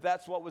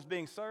that's what was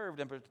being served,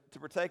 and to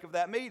partake of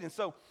that meat. And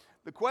so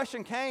the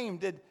question came,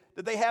 did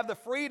they have the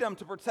freedom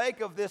to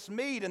partake of this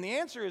meat? And the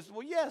answer is,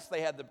 well, yes,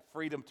 they had the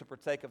freedom to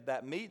partake of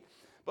that meat.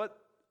 But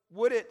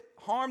would it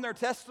harm their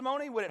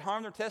testimony? Would it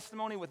harm their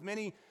testimony with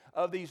many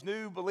of these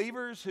new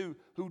believers who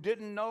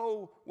didn't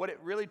know what it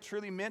really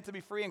truly meant to be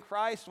free in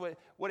Christ,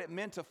 what it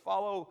meant to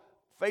follow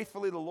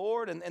faithfully the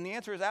Lord? And the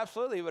answer is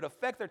absolutely. It would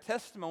affect their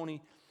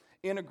testimony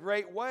in a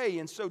great way.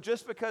 And so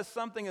just because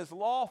something is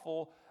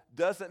lawful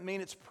doesn't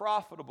mean it's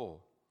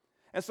profitable.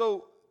 And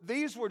so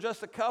these were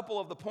just a couple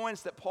of the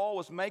points that Paul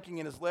was making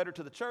in his letter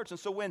to the church. And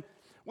so when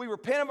we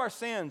repent of our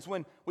sins,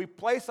 when we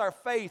place our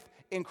faith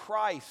in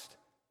Christ,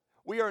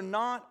 we are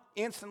not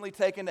instantly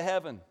taken to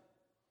heaven.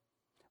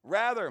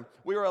 Rather,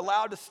 we are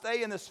allowed to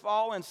stay in this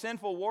fallen,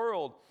 sinful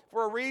world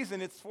for a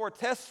reason. It's for a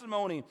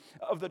testimony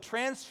of the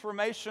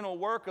transformational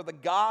work of the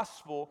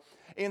gospel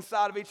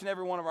inside of each and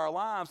every one of our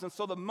lives. And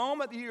so the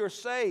moment that you are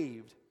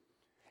saved,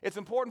 it's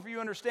important for you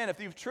to understand, if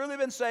you've truly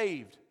been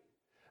saved,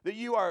 that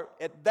you are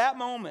at that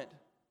moment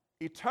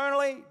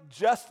eternally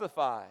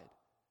justified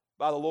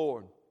by the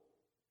Lord.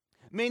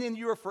 Meaning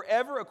you are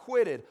forever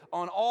acquitted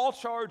on all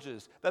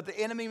charges that the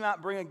enemy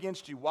might bring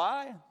against you.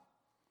 Why?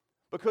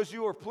 Because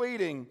you are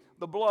pleading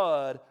the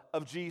blood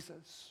of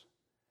Jesus.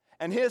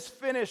 And his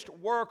finished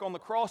work on the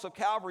cross of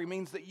Calvary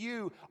means that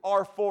you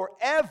are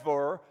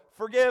forever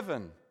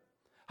forgiven.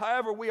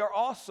 However, we are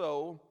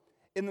also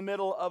in the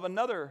middle of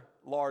another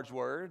large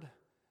word,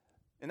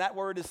 and that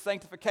word is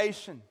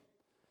sanctification.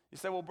 You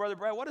say, well, Brother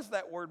Brad, what does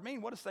that word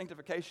mean? What does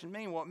sanctification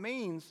mean? Well, it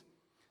means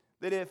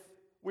that if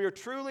we are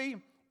truly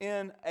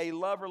in a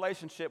love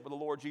relationship with the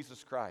Lord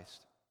Jesus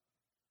Christ,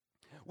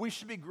 we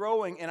should be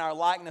growing in our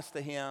likeness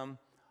to him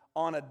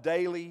on a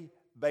daily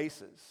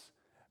basis.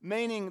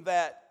 Meaning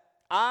that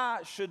I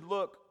should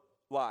look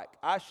like,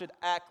 I should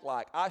act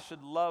like, I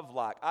should love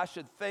like, I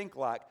should think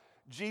like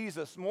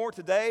Jesus more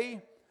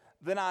today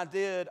than I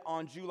did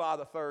on July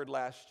the 3rd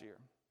last year.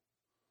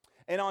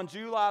 And on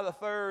July the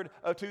 3rd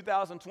of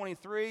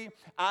 2023,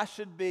 I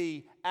should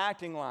be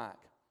acting like,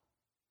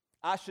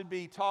 I should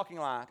be talking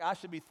like, I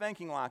should be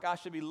thinking like, I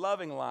should be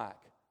loving like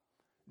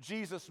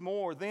Jesus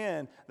more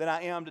then than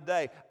I am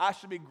today. I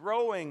should be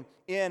growing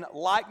in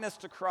likeness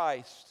to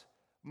Christ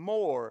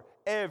more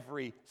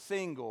every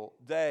single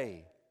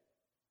day.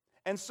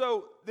 And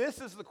so this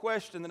is the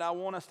question that I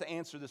want us to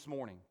answer this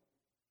morning.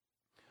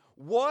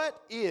 What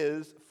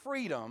is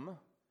freedom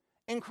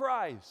in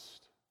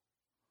Christ?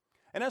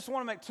 And I just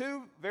want to make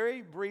two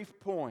very brief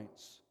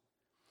points.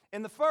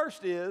 And the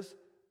first is,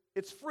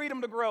 it's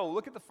freedom to grow.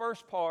 Look at the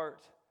first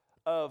part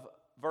of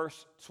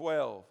verse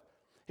 12.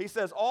 He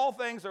says, all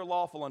things are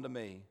lawful unto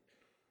me,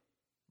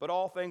 but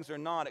all things are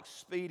not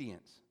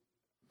expedient.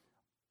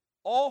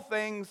 All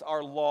things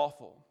are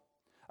lawful.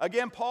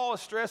 Again, Paul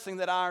is stressing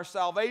that our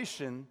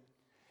salvation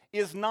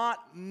is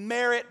not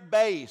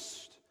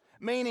merit-based,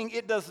 meaning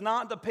it does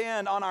not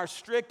depend on our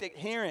strict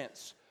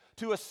adherence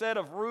to a set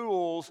of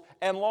rules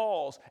and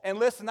laws. And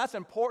listen, that's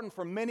important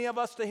for many of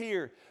us to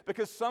hear,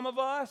 because some of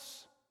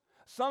us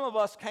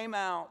came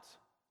out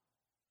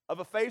of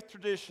a faith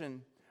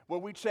tradition where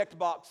we checked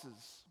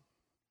boxes.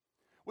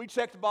 We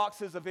checked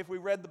boxes of if we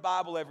read the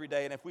Bible every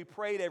day, and if we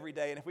prayed every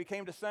day, and if we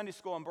came to Sunday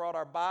school and brought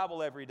our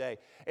Bible every day.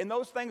 And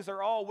those things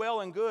are all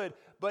well and good,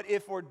 but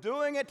if we're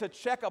doing it to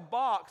check a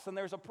box, then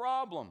there's a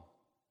problem.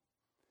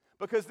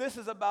 Because this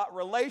is about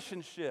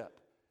relationship.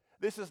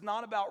 This is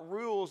not about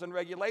rules and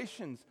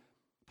regulations.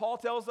 Paul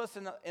tells us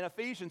in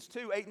Ephesians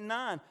 2, 8 and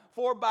 9,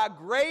 "For by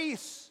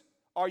grace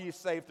are you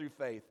saved through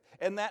faith,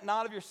 and that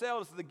not of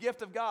yourselves, the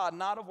gift of God,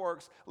 not of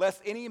works,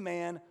 lest any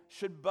man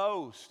should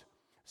boast."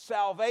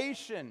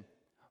 Salvation,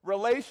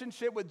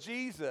 relationship with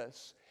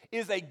Jesus,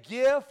 is a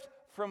gift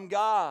from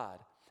God,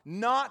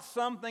 not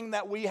something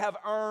that we have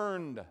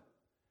earned.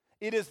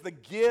 It is the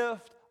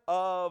gift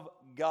of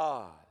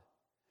God.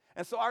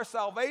 And so our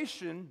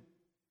salvation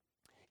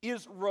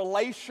is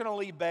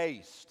relationally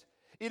based.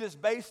 It is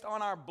based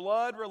on our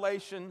blood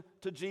relation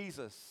to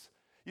Jesus.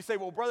 You say,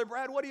 "Well, Brother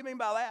Brad, what do you mean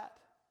by that?"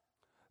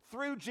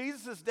 Through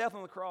Jesus' death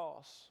on the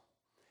cross,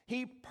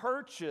 He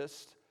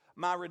purchased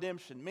my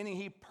redemption, meaning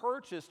He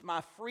purchased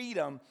my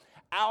freedom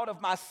out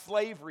of my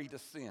slavery to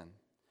sin.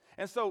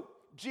 And so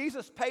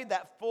Jesus paid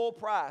that full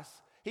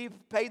price. He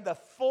paid the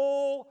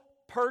full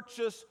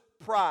purchase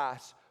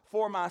price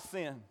for my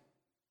sin.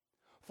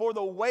 For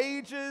the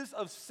wages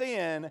of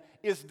sin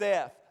is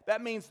death.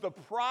 That means the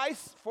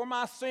price for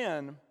my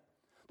sin,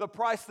 the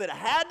price that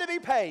had to be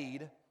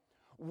paid,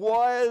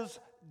 was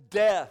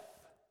death.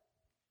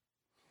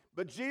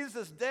 But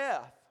Jesus'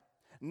 death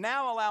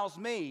now allows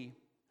me,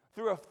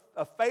 through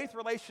a faith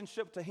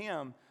relationship to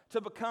Him, to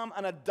become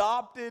an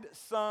adopted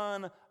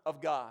son of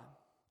God.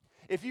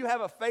 If you have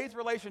a faith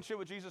relationship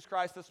with Jesus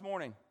Christ this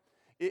morning,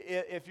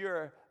 if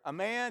you're a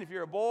man, if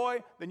you're a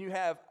boy, then you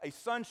have a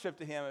sonship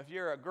to Him. If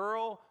you're a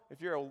girl, if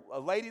you're a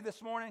lady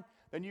this morning,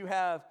 then you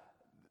have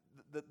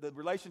the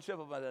relationship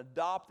of an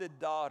adopted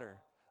daughter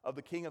of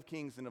the King of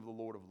Kings and of the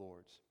Lord of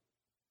Lords.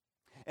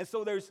 And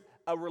so there's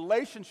a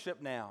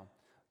relationship now.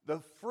 The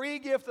free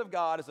gift of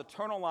God is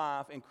eternal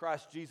life in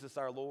Christ Jesus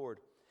our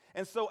Lord.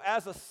 And so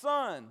as a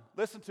son,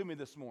 listen to me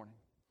this morning.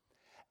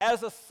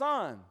 As a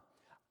son,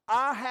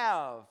 I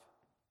have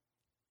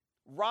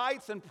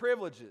rights and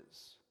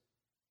privileges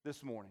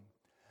this morning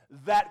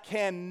that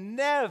can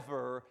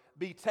never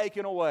be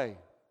taken away.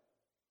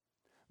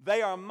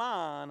 They are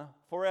mine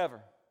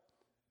forever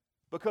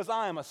because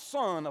I am a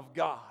son of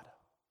God.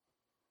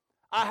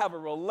 I have a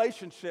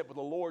relationship with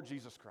the Lord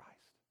Jesus Christ.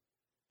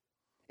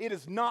 It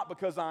is not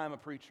because I am a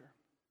preacher.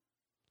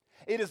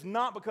 It is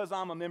not because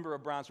I'm a member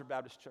of Brownsburg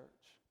Baptist Church.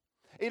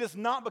 It is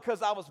not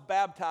because I was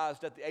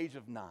baptized at the age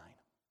of 9.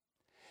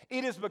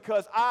 It is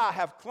because I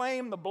have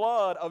claimed the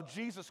blood of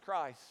Jesus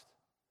Christ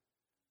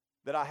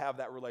that I have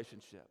that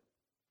relationship.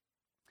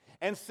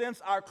 And since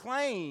our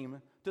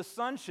claim to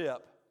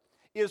sonship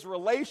is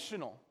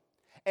relational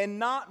and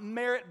not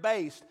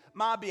merit-based,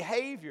 my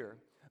behavior,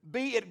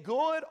 be it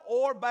good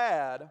or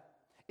bad,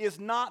 is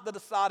not the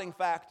deciding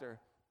factor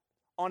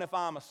on if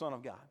I'm a son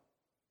of God.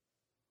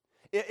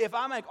 If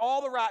I make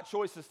all the right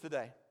choices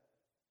today,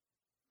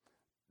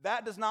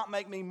 that does not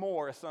make me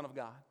more a son of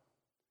God.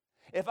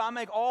 If I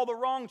make all the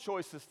wrong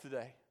choices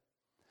today,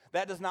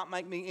 that does not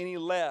make me any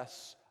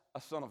less a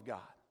son of God.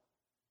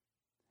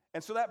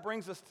 And so that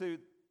brings us to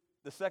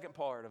the second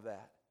part of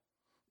that.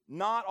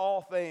 Not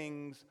all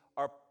things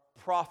are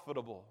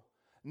profitable.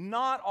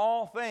 Not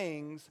all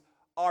things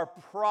are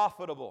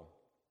profitable.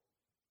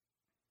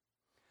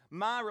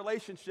 My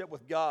relationship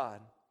with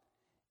God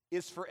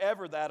is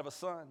forever that of a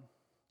son.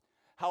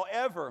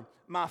 However,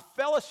 my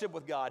fellowship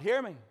with God,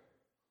 hear me,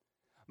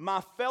 my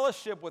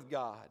fellowship with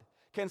God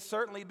can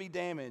certainly be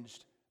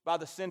damaged by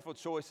the sinful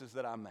choices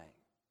that I make.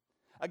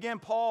 Again,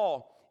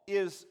 Paul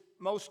is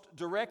most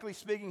directly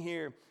speaking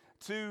here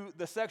to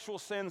the sexual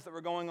sins that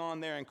were going on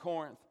there in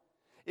Corinth.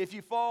 If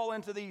you fall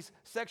into these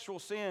sexual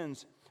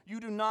sins, you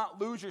do not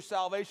lose your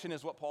salvation,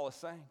 is what Paul is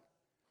saying.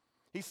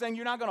 He's saying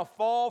you're not going to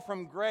fall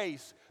from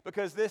grace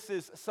because this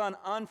is some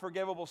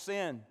unforgivable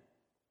sin.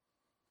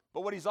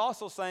 But what he's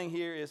also saying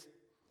here is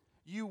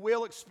you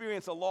will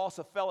experience a loss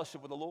of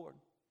fellowship with the Lord.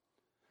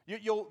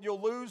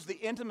 You'll lose the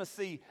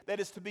intimacy that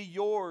is to be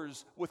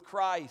yours with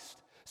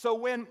Christ. So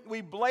when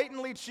we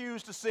blatantly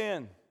choose to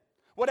sin,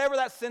 whatever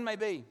that sin may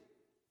be,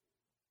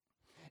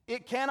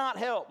 it cannot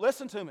help.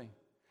 Listen to me.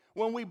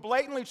 When we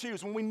blatantly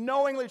choose, when we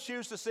knowingly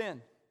choose to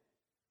sin,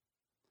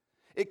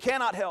 it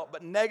cannot help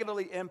but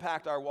negatively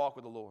impact our walk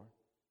with the Lord.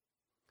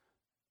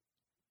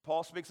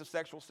 Paul speaks of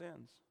sexual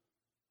sins.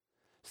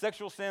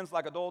 Sexual sins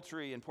like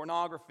adultery and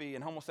pornography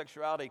and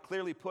homosexuality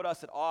clearly put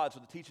us at odds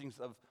with the teachings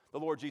of the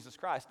Lord Jesus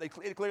Christ.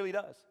 It clearly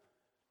does.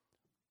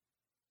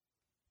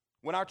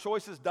 When our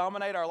choices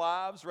dominate our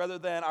lives rather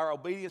than our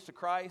obedience to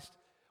Christ,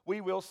 we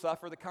will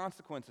suffer the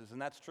consequences.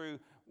 And that's true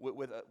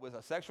with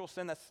a sexual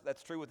sin.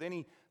 That's true with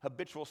any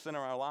habitual sin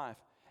in our life.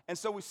 And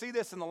so we see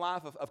this in the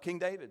life of King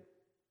David.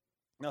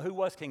 Now, who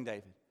was King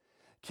David?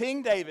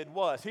 King David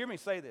was, hear me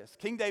say this,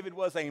 King David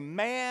was a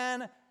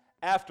man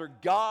after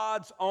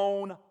God's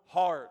own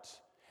heart.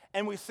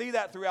 And we see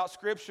that throughout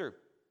Scripture.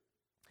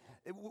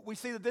 We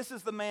see that this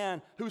is the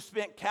man who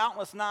spent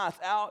countless nights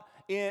out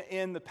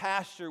in the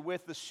pasture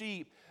with the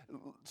sheep,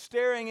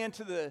 staring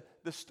into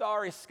the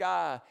starry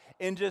sky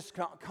and just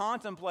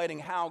contemplating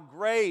how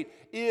great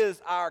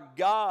is our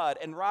God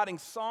and writing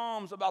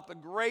psalms about the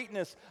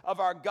greatness of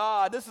our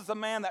God. This is a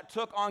man that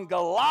took on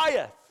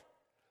Goliath,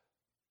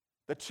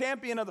 the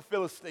champion of the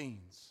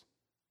Philistines.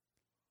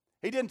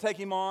 He didn't take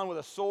him on with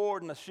a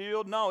sword and a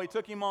shield. No, he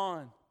took him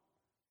on.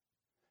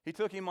 He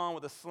took him on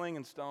with a sling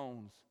and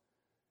stones.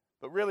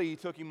 But really, he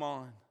took him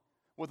on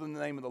within the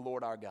name of the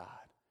Lord our God,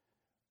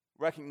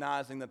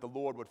 recognizing that the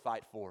Lord would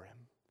fight for him.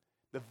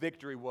 The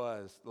victory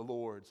was the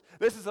Lord's.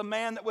 This is a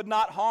man that would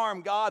not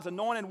harm God's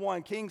anointed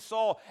one, King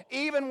Saul.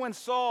 Even when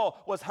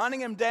Saul was hunting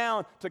him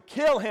down to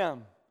kill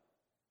him,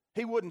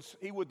 he wouldn't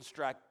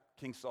strike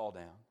King Saul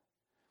down.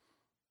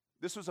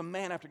 This was a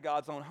man after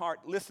God's own heart.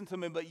 Listen to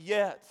me, but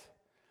yet,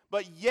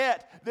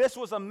 this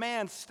was a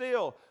man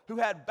still who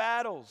had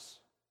battles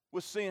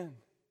with sin.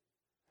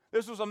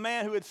 This was a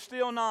man who had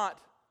still not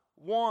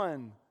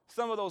won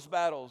some of those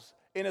battles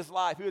in his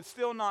life, who had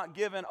still not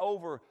given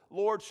over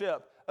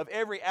lordship of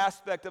every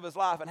aspect of his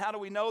life. And how do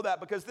we know that?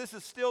 Because this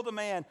is still the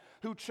man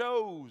who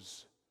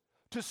chose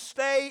to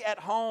stay at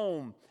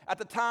home at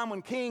the time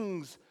when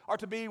kings are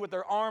to be with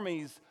their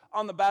armies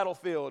on the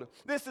battlefield.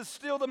 This is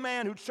still the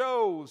man who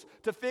chose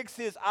to fix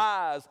his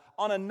eyes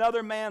on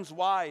another man's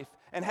wife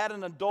and had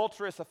an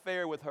adulterous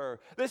affair with her.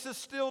 This is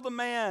still the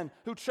man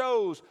who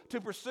chose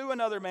to pursue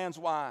another man's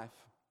wife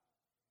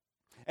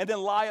and then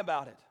lie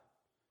about it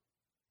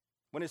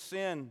when his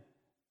sin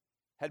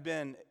had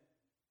been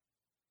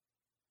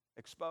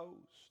exposed.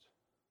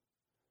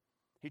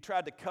 He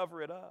tried to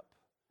cover it up.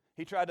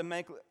 He tried to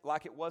make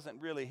like it wasn't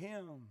really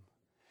him.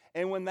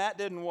 And when that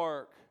didn't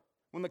work,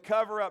 when the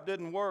cover-up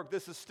didn't work,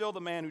 this is still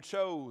the man who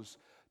chose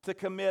to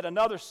commit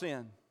another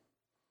sin,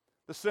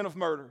 the sin of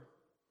murder,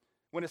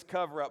 when his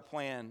cover-up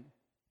plan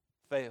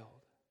failed.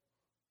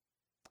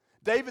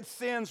 David's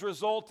sins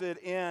resulted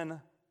in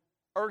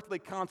earthly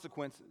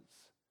consequences.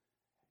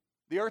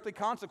 The earthly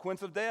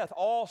consequence of death.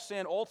 All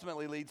sin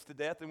ultimately leads to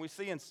death. And we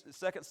see in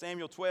 2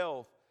 Samuel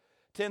 12,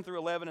 10 through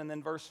 11, and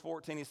then verse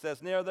 14, he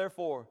says, "Now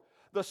therefore,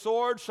 the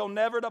sword shall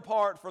never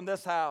depart from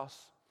this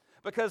house,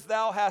 because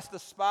thou hast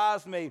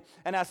despised me,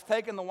 and hast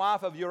taken the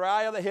wife of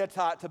Uriah the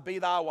Hittite to be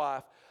thy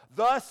wife.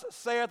 Thus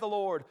saith the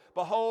Lord,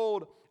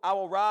 behold, I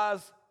will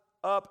rise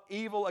up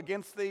evil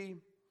against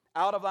thee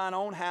out of thine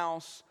own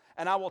house,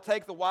 and I will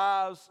take the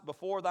wives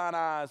before thine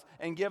eyes,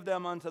 and give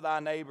them unto thy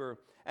neighbor,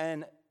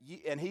 and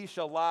he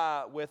shall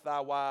lie with thy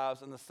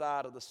wives in the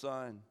sight of the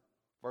sun."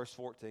 Verse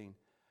 14,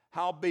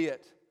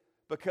 "Howbeit,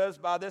 because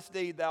by this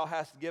deed thou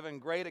hast given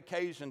great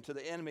occasion to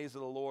the enemies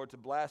of the Lord to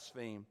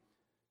blaspheme,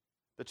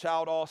 the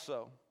child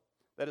also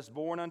that is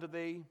born unto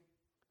thee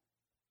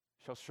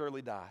shall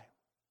surely die."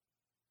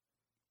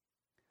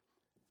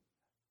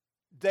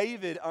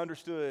 David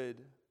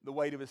understood the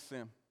weight of his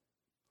sin.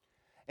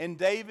 And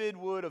David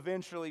would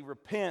eventually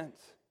repent.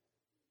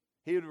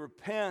 He would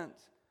repent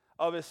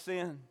of his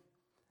sin.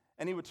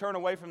 And he would turn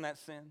away from that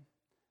sin.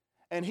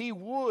 And he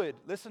would,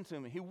 listen to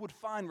me, he would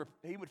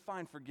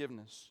find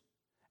forgiveness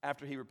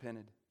after he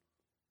repented.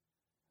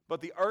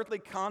 But the earthly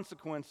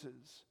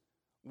consequences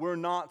were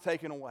not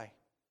taken away.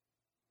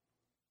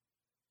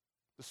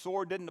 The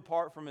sword didn't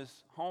depart from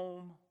his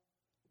home,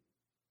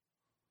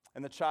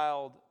 and the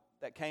child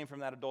that came from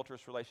that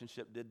adulterous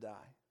relationship did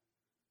die.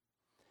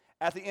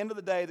 At the end of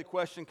the day, the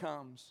question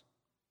comes,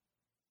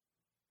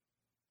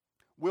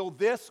 will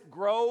this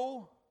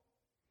grow,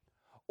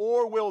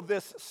 or will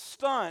this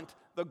stunt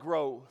the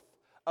growth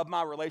of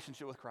my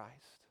relationship with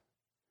Christ?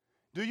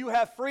 Do you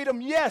have freedom?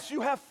 Yes,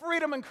 you have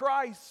freedom in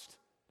Christ.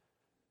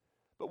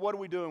 But what are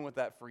we doing with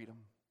that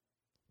freedom?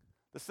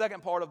 The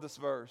second part of this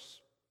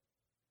verse,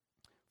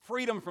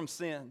 freedom from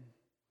sin.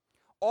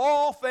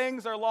 All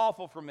things are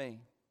lawful for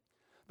me.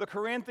 The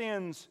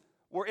Corinthians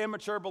were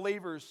immature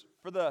believers.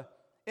 For the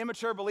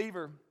immature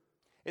believer,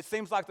 it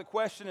seems like the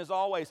question is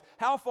always,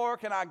 how far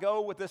can I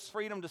go with this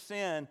freedom to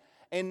sin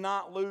and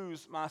not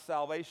lose my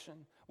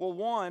salvation?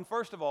 Well,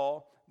 first of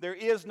all, there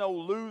is no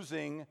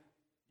losing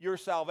your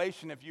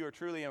salvation if you are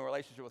truly in a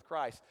relationship with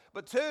Christ.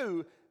 But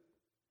two,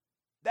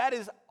 that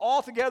is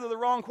altogether the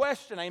wrong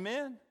question,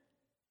 amen?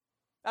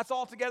 That's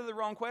altogether the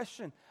wrong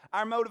question.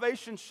 Our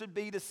motivation should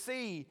be to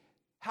see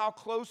how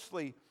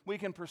closely we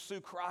can pursue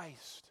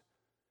Christ,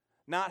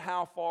 not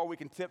how far we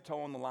can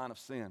tiptoe on the line of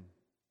sin.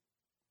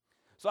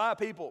 So I have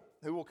people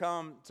who will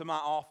come to my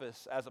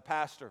office as a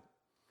pastor.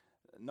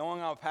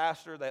 Knowing I'm a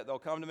pastor, they'll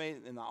come to me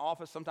in the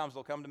office. Sometimes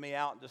they'll come to me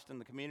out just in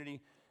the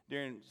community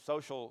during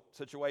social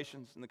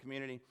situations in the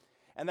community.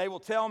 And they will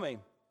tell me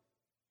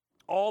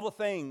all the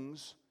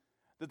things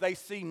that they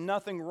see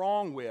nothing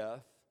wrong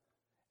with,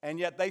 and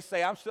yet they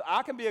say,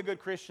 I can be a good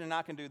Christian and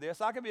I can do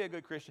this. I can be a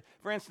good Christian.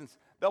 For instance,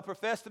 they'll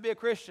profess to be a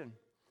Christian,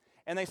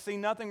 and they see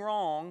nothing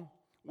wrong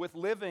with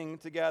living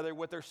together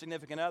with their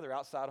significant other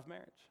outside of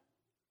marriage.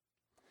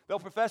 They'll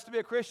profess to be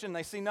a Christian.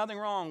 They see nothing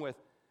wrong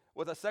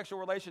with a sexual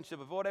relationship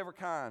of whatever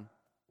kind,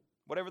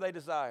 whatever they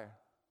desire.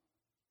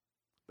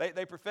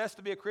 They profess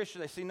to be a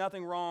Christian. They see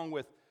nothing wrong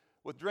with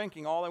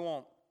drinking all they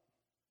want.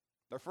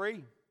 They're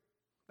free.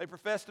 They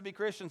profess to be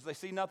Christians. They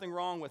see nothing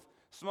wrong with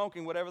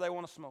smoking whatever they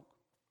want to smoke.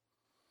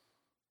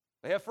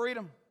 They have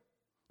freedom.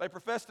 They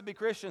profess to be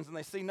Christians, and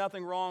they see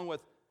nothing wrong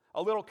with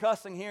a little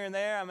cussing here and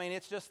there. I mean,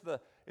 it's just the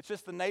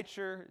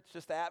nature, it's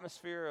just the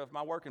atmosphere of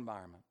my work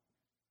environment.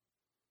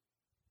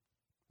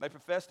 They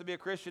profess to be a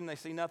Christian, and they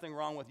see nothing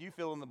wrong with, you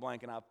fill in the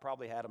blank, and I've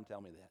probably had them tell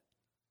me that.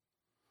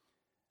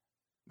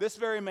 This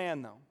very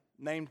man, though,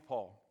 named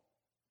Paul,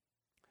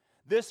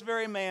 this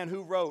very man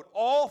who wrote,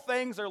 all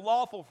things are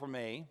lawful for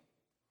me,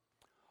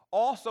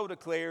 also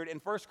declared in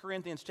 1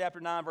 Corinthians chapter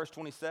 9, verse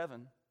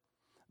 27,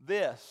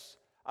 this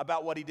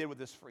about what he did with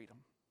this freedom.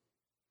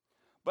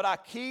 But I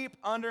keep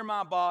under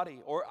my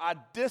body, or I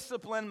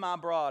discipline my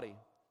body.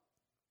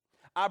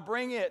 I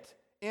bring it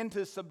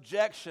into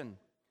subjection,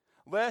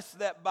 lest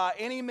that by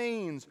any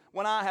means,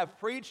 when I have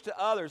preached to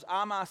others,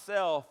 I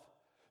myself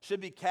should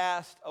be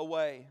cast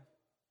away.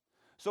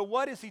 So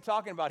what is he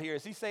talking about here?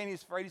 Is he saying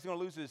he's afraid he's going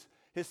to lose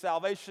his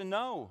salvation?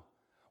 No.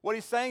 What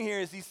he's saying here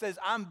is he says,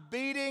 I'm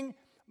beating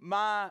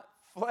my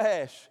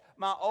flesh,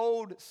 my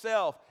old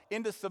self,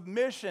 into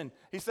submission.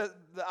 He says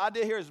the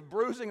idea here is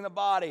bruising the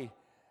body.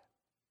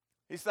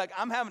 He's like,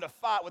 I'm having to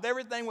fight with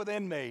everything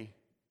within me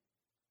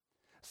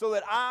so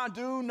that I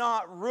do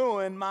not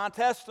ruin my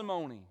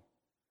testimony,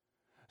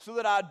 so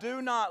that I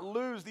do not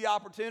lose the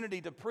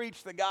opportunity to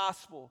preach the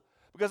gospel,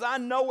 because I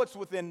know what's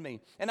within me,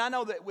 and I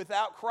know that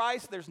without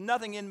Christ, there's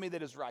nothing in me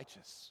that is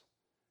righteous.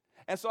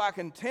 And so I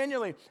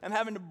continually am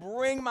having to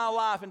bring my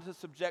life into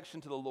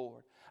subjection to the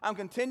Lord. I'm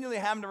continually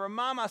having to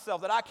remind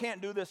myself that I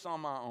can't do this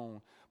on my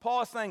own.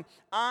 Paul is saying,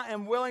 I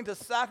am willing to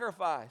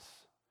sacrifice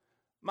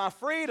my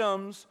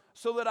freedoms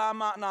so that I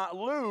might not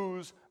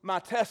lose my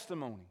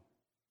testimony.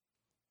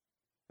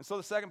 And so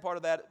the second part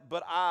of that,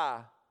 but I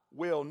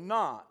will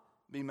not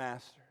be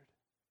mastered.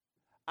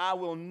 I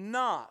will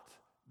not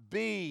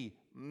be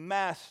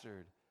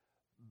mastered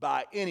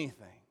by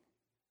anything.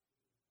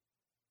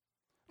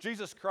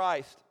 Jesus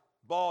Christ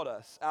bought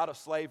us out of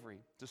slavery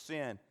to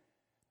sin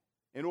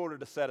in order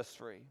to set us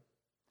free.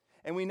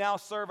 And we now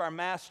serve our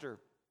master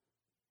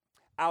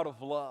out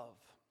of love.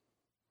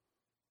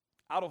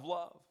 Out of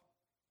love.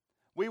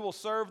 We will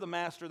serve the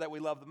master that we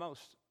love the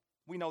most.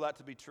 We know that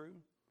to be true.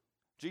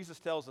 Jesus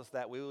tells us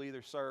that we will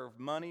either serve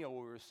money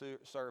or we will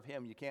serve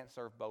him. You can't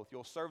serve both.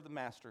 You'll serve the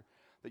master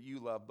that you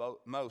love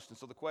most. And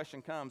so the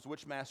question comes,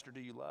 which master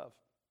do you love?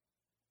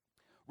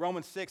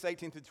 Romans 6,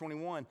 18 through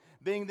 21.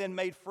 Being then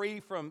made free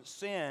from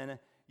sin,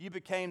 you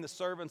became the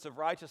servants of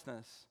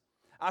righteousness.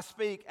 I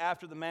speak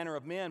after the manner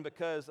of men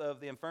because of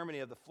the infirmity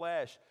of the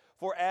flesh.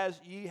 For as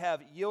ye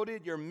have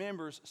yielded your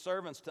members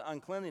servants to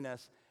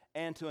uncleanness,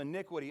 and to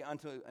iniquity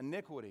unto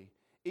iniquity,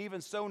 even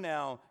so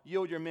now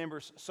yield your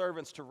members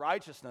servants to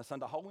righteousness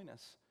unto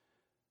holiness.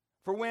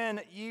 For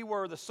when ye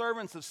were the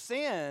servants of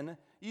sin,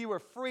 ye were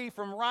free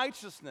from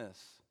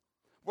righteousness.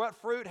 What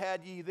fruit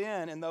had ye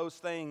then in those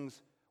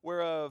things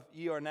whereof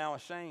ye are now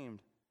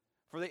ashamed?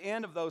 For the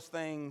end of those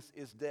things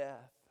is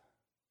death.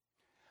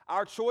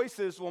 Our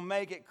choices will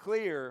make it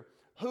clear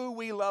who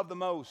we love the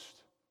most.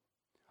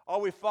 Are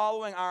we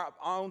following our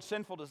own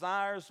sinful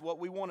desires, what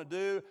we want to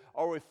do?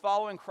 Or are we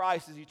following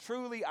Christ? Is he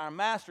truly our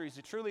master? Is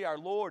he truly our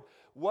Lord?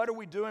 What are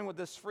we doing with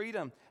this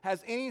freedom?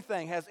 Has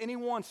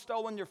anyone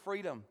stolen your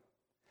freedom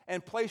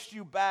and placed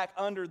you back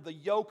under the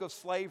yoke of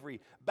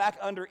slavery, back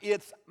under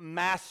its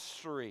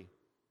mastery?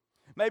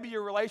 Maybe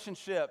your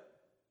relationship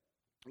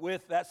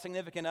with that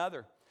significant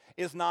other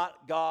is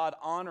not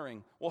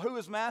God-honoring. Well, who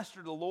is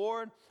master, the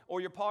Lord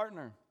or your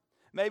partner?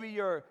 Maybe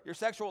your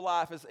sexual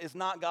life is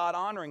not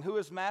God-honoring. Who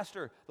is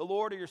master, the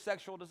Lord or your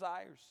sexual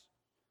desires?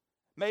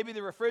 Maybe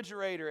the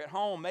refrigerator at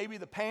home, maybe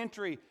the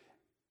pantry,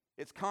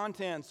 its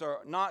contents are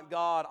not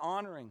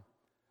God-honoring.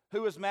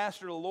 Who is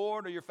master, the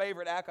Lord or your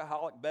favorite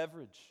alcoholic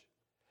beverage?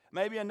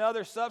 Maybe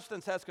another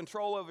substance has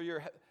control over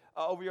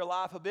your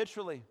life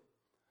habitually.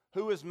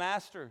 Who is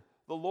master,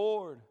 the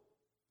Lord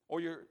or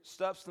your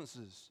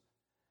substances?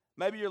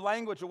 Maybe your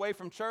language away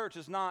from church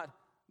is not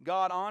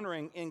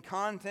God-honoring in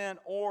content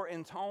or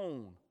in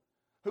tone.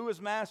 Who is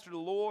master, the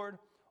Lord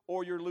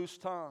or your loose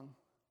tongue?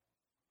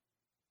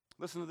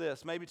 Listen to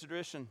this. Maybe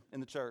tradition in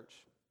the church.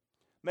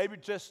 Maybe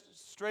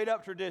just straight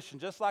up tradition,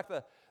 just like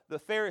the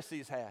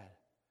Pharisees had.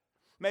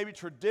 Maybe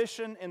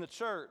tradition in the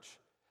church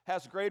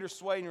has greater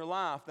sway in your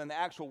life than the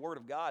actual Word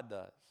of God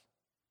does.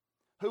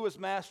 Who is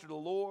master, the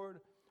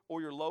Lord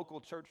or your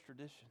local church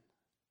tradition?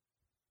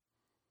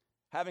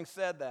 Having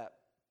said that,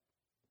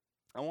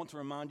 I want to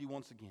remind you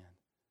once again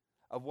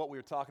of what we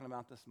were talking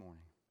about this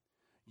morning.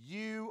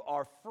 You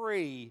are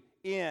free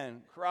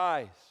in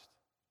Christ.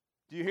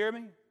 Do you hear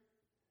me?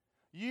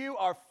 You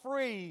are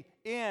free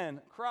in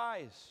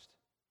Christ.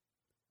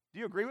 Do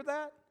you agree with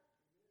that?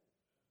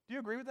 Do you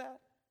agree with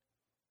that?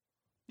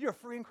 You're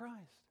free in Christ.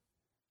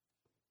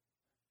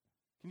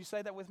 Can you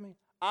say that with me?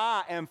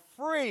 I am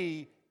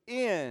free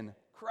in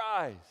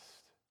Christ.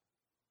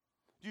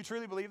 Do you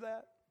truly believe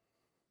that?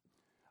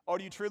 Or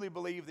do you truly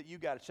believe that you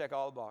got to check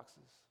all the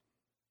boxes?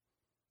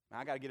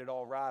 I got to get it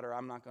all right or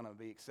I'm not going to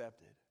be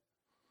accepted.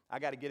 I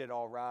got to get it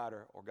all right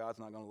or God's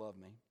not going to love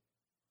me.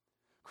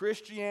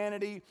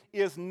 Christianity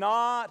is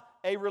not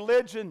a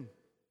religion.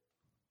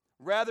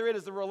 Rather, it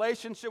is the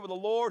relationship with the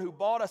Lord who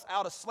bought us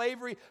out of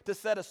slavery to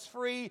set us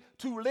free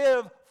to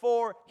live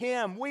for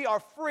Him. We are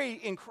free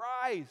in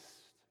Christ.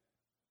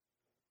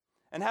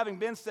 And having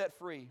been set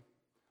free,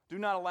 do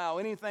not allow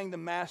anything to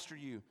master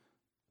you.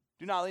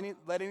 Do not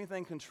let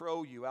anything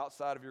control you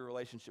outside of your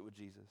relationship with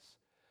Jesus.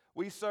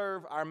 We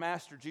serve our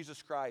Master,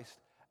 Jesus Christ,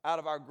 out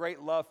of our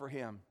great love for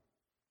Him.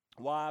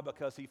 Why?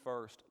 Because He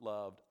first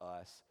loved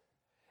us.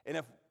 And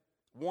if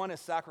one has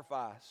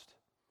sacrificed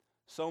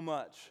so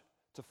much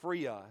to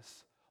free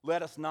us,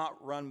 let us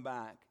not run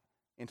back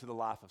into the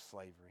life of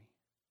slavery.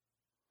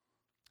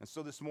 And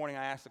so this morning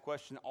I ask the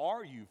question,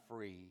 are you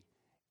free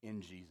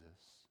in Jesus?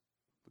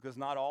 Because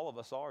not all of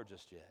us are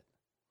just yet.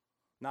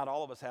 Not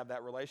all of us have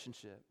that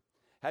relationship.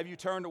 Have you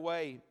turned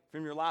away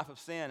from your life of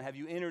sin? Have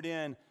you entered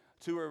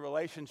into a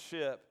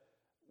relationship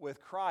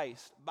with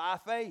Christ by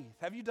faith?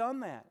 Have you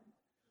done that?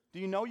 Do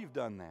you know you've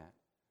done that?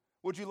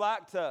 Would you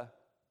like to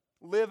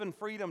live in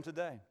freedom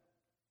today?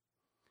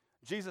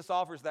 Jesus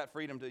offers that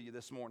freedom to you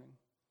this morning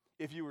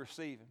if you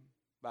receive Him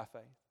by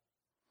faith.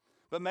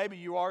 But maybe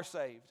you are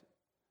saved.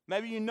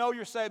 Maybe you know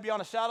you're saved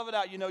beyond a shadow of a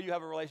doubt. You know you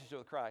have a relationship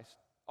with Christ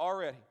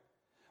already.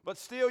 But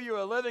still you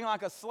are living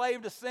like a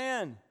slave to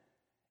sin,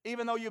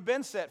 even though you've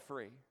been set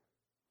free.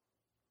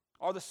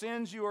 Are the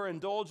sins you are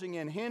indulging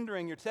in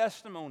hindering your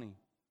testimony?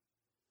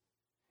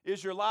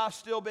 Is your life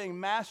still being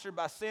mastered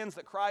by sins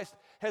that Christ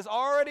has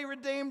already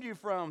redeemed you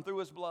from through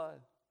His blood?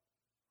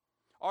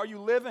 Are you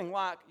living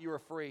like you are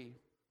free?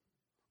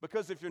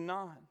 Because if you're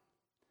not,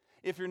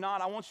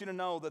 I want you to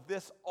know that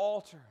this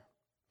altar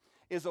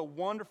is a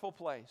wonderful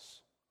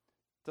place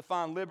to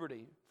find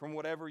liberty from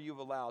whatever you've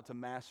allowed to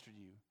master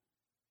you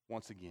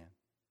once again.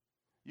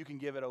 You can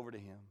give it over to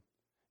Him.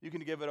 You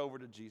can give it over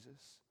to Jesus.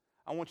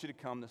 I want you to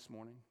come this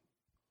morning.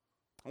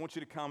 I want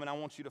you to come and I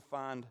want you to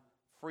find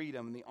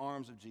freedom in the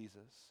arms of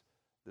Jesus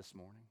this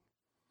morning.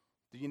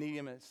 Do you need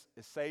Him as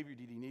Savior?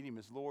 Do you need Him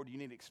as Lord? Do you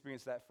need to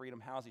experience that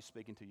freedom? How is He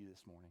speaking to you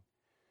this morning?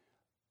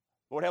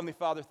 Lord Heavenly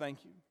Father,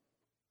 thank you.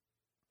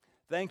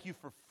 Thank you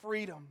for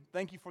freedom.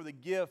 Thank you for the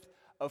gift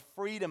of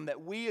freedom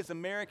that we as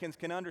Americans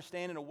can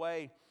understand in a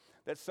way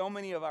that so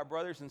many of our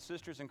brothers and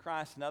sisters in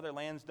Christ in other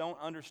lands don't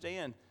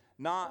understand.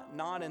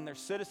 Not in their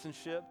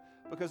citizenship,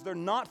 because they're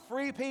not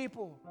free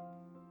people,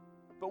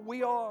 but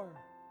we are.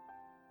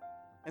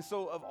 And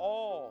so of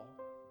all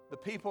the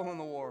people in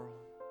the world,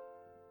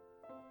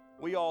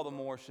 we all the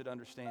more should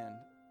understand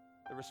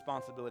the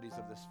responsibilities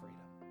of this freedom.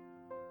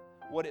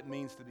 What it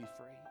means to be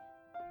free.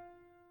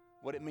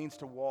 What it means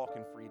to walk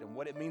in freedom.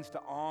 What it means to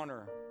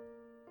honor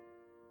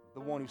the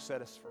one who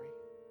set us free.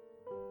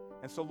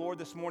 And so, Lord,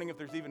 this morning, if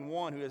there's even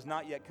one who has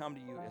not yet come to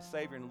you as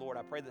Savior and Lord,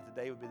 I pray that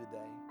today would be the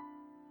day.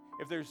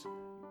 If there's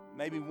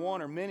maybe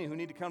one or many who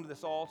need to come to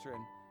this altar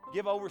and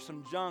give over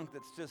some junk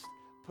that's just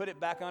put it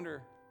back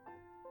under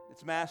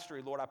its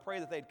mastery, Lord, I pray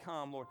that they'd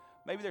come, Lord.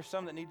 Maybe there's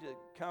some that need to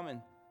come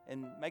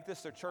and make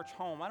this their church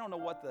home. I don't know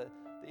what the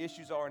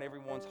issues are in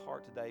everyone's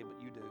heart today,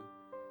 but you do.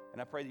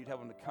 And I pray that you'd help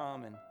them to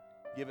come and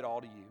give it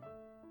all to you.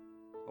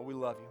 Lord, we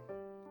love you.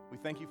 We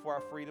thank you for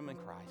our freedom in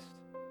Christ.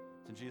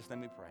 It's in Jesus'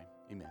 name we pray.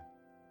 Amen.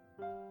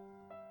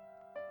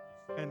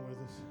 Stand with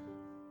us.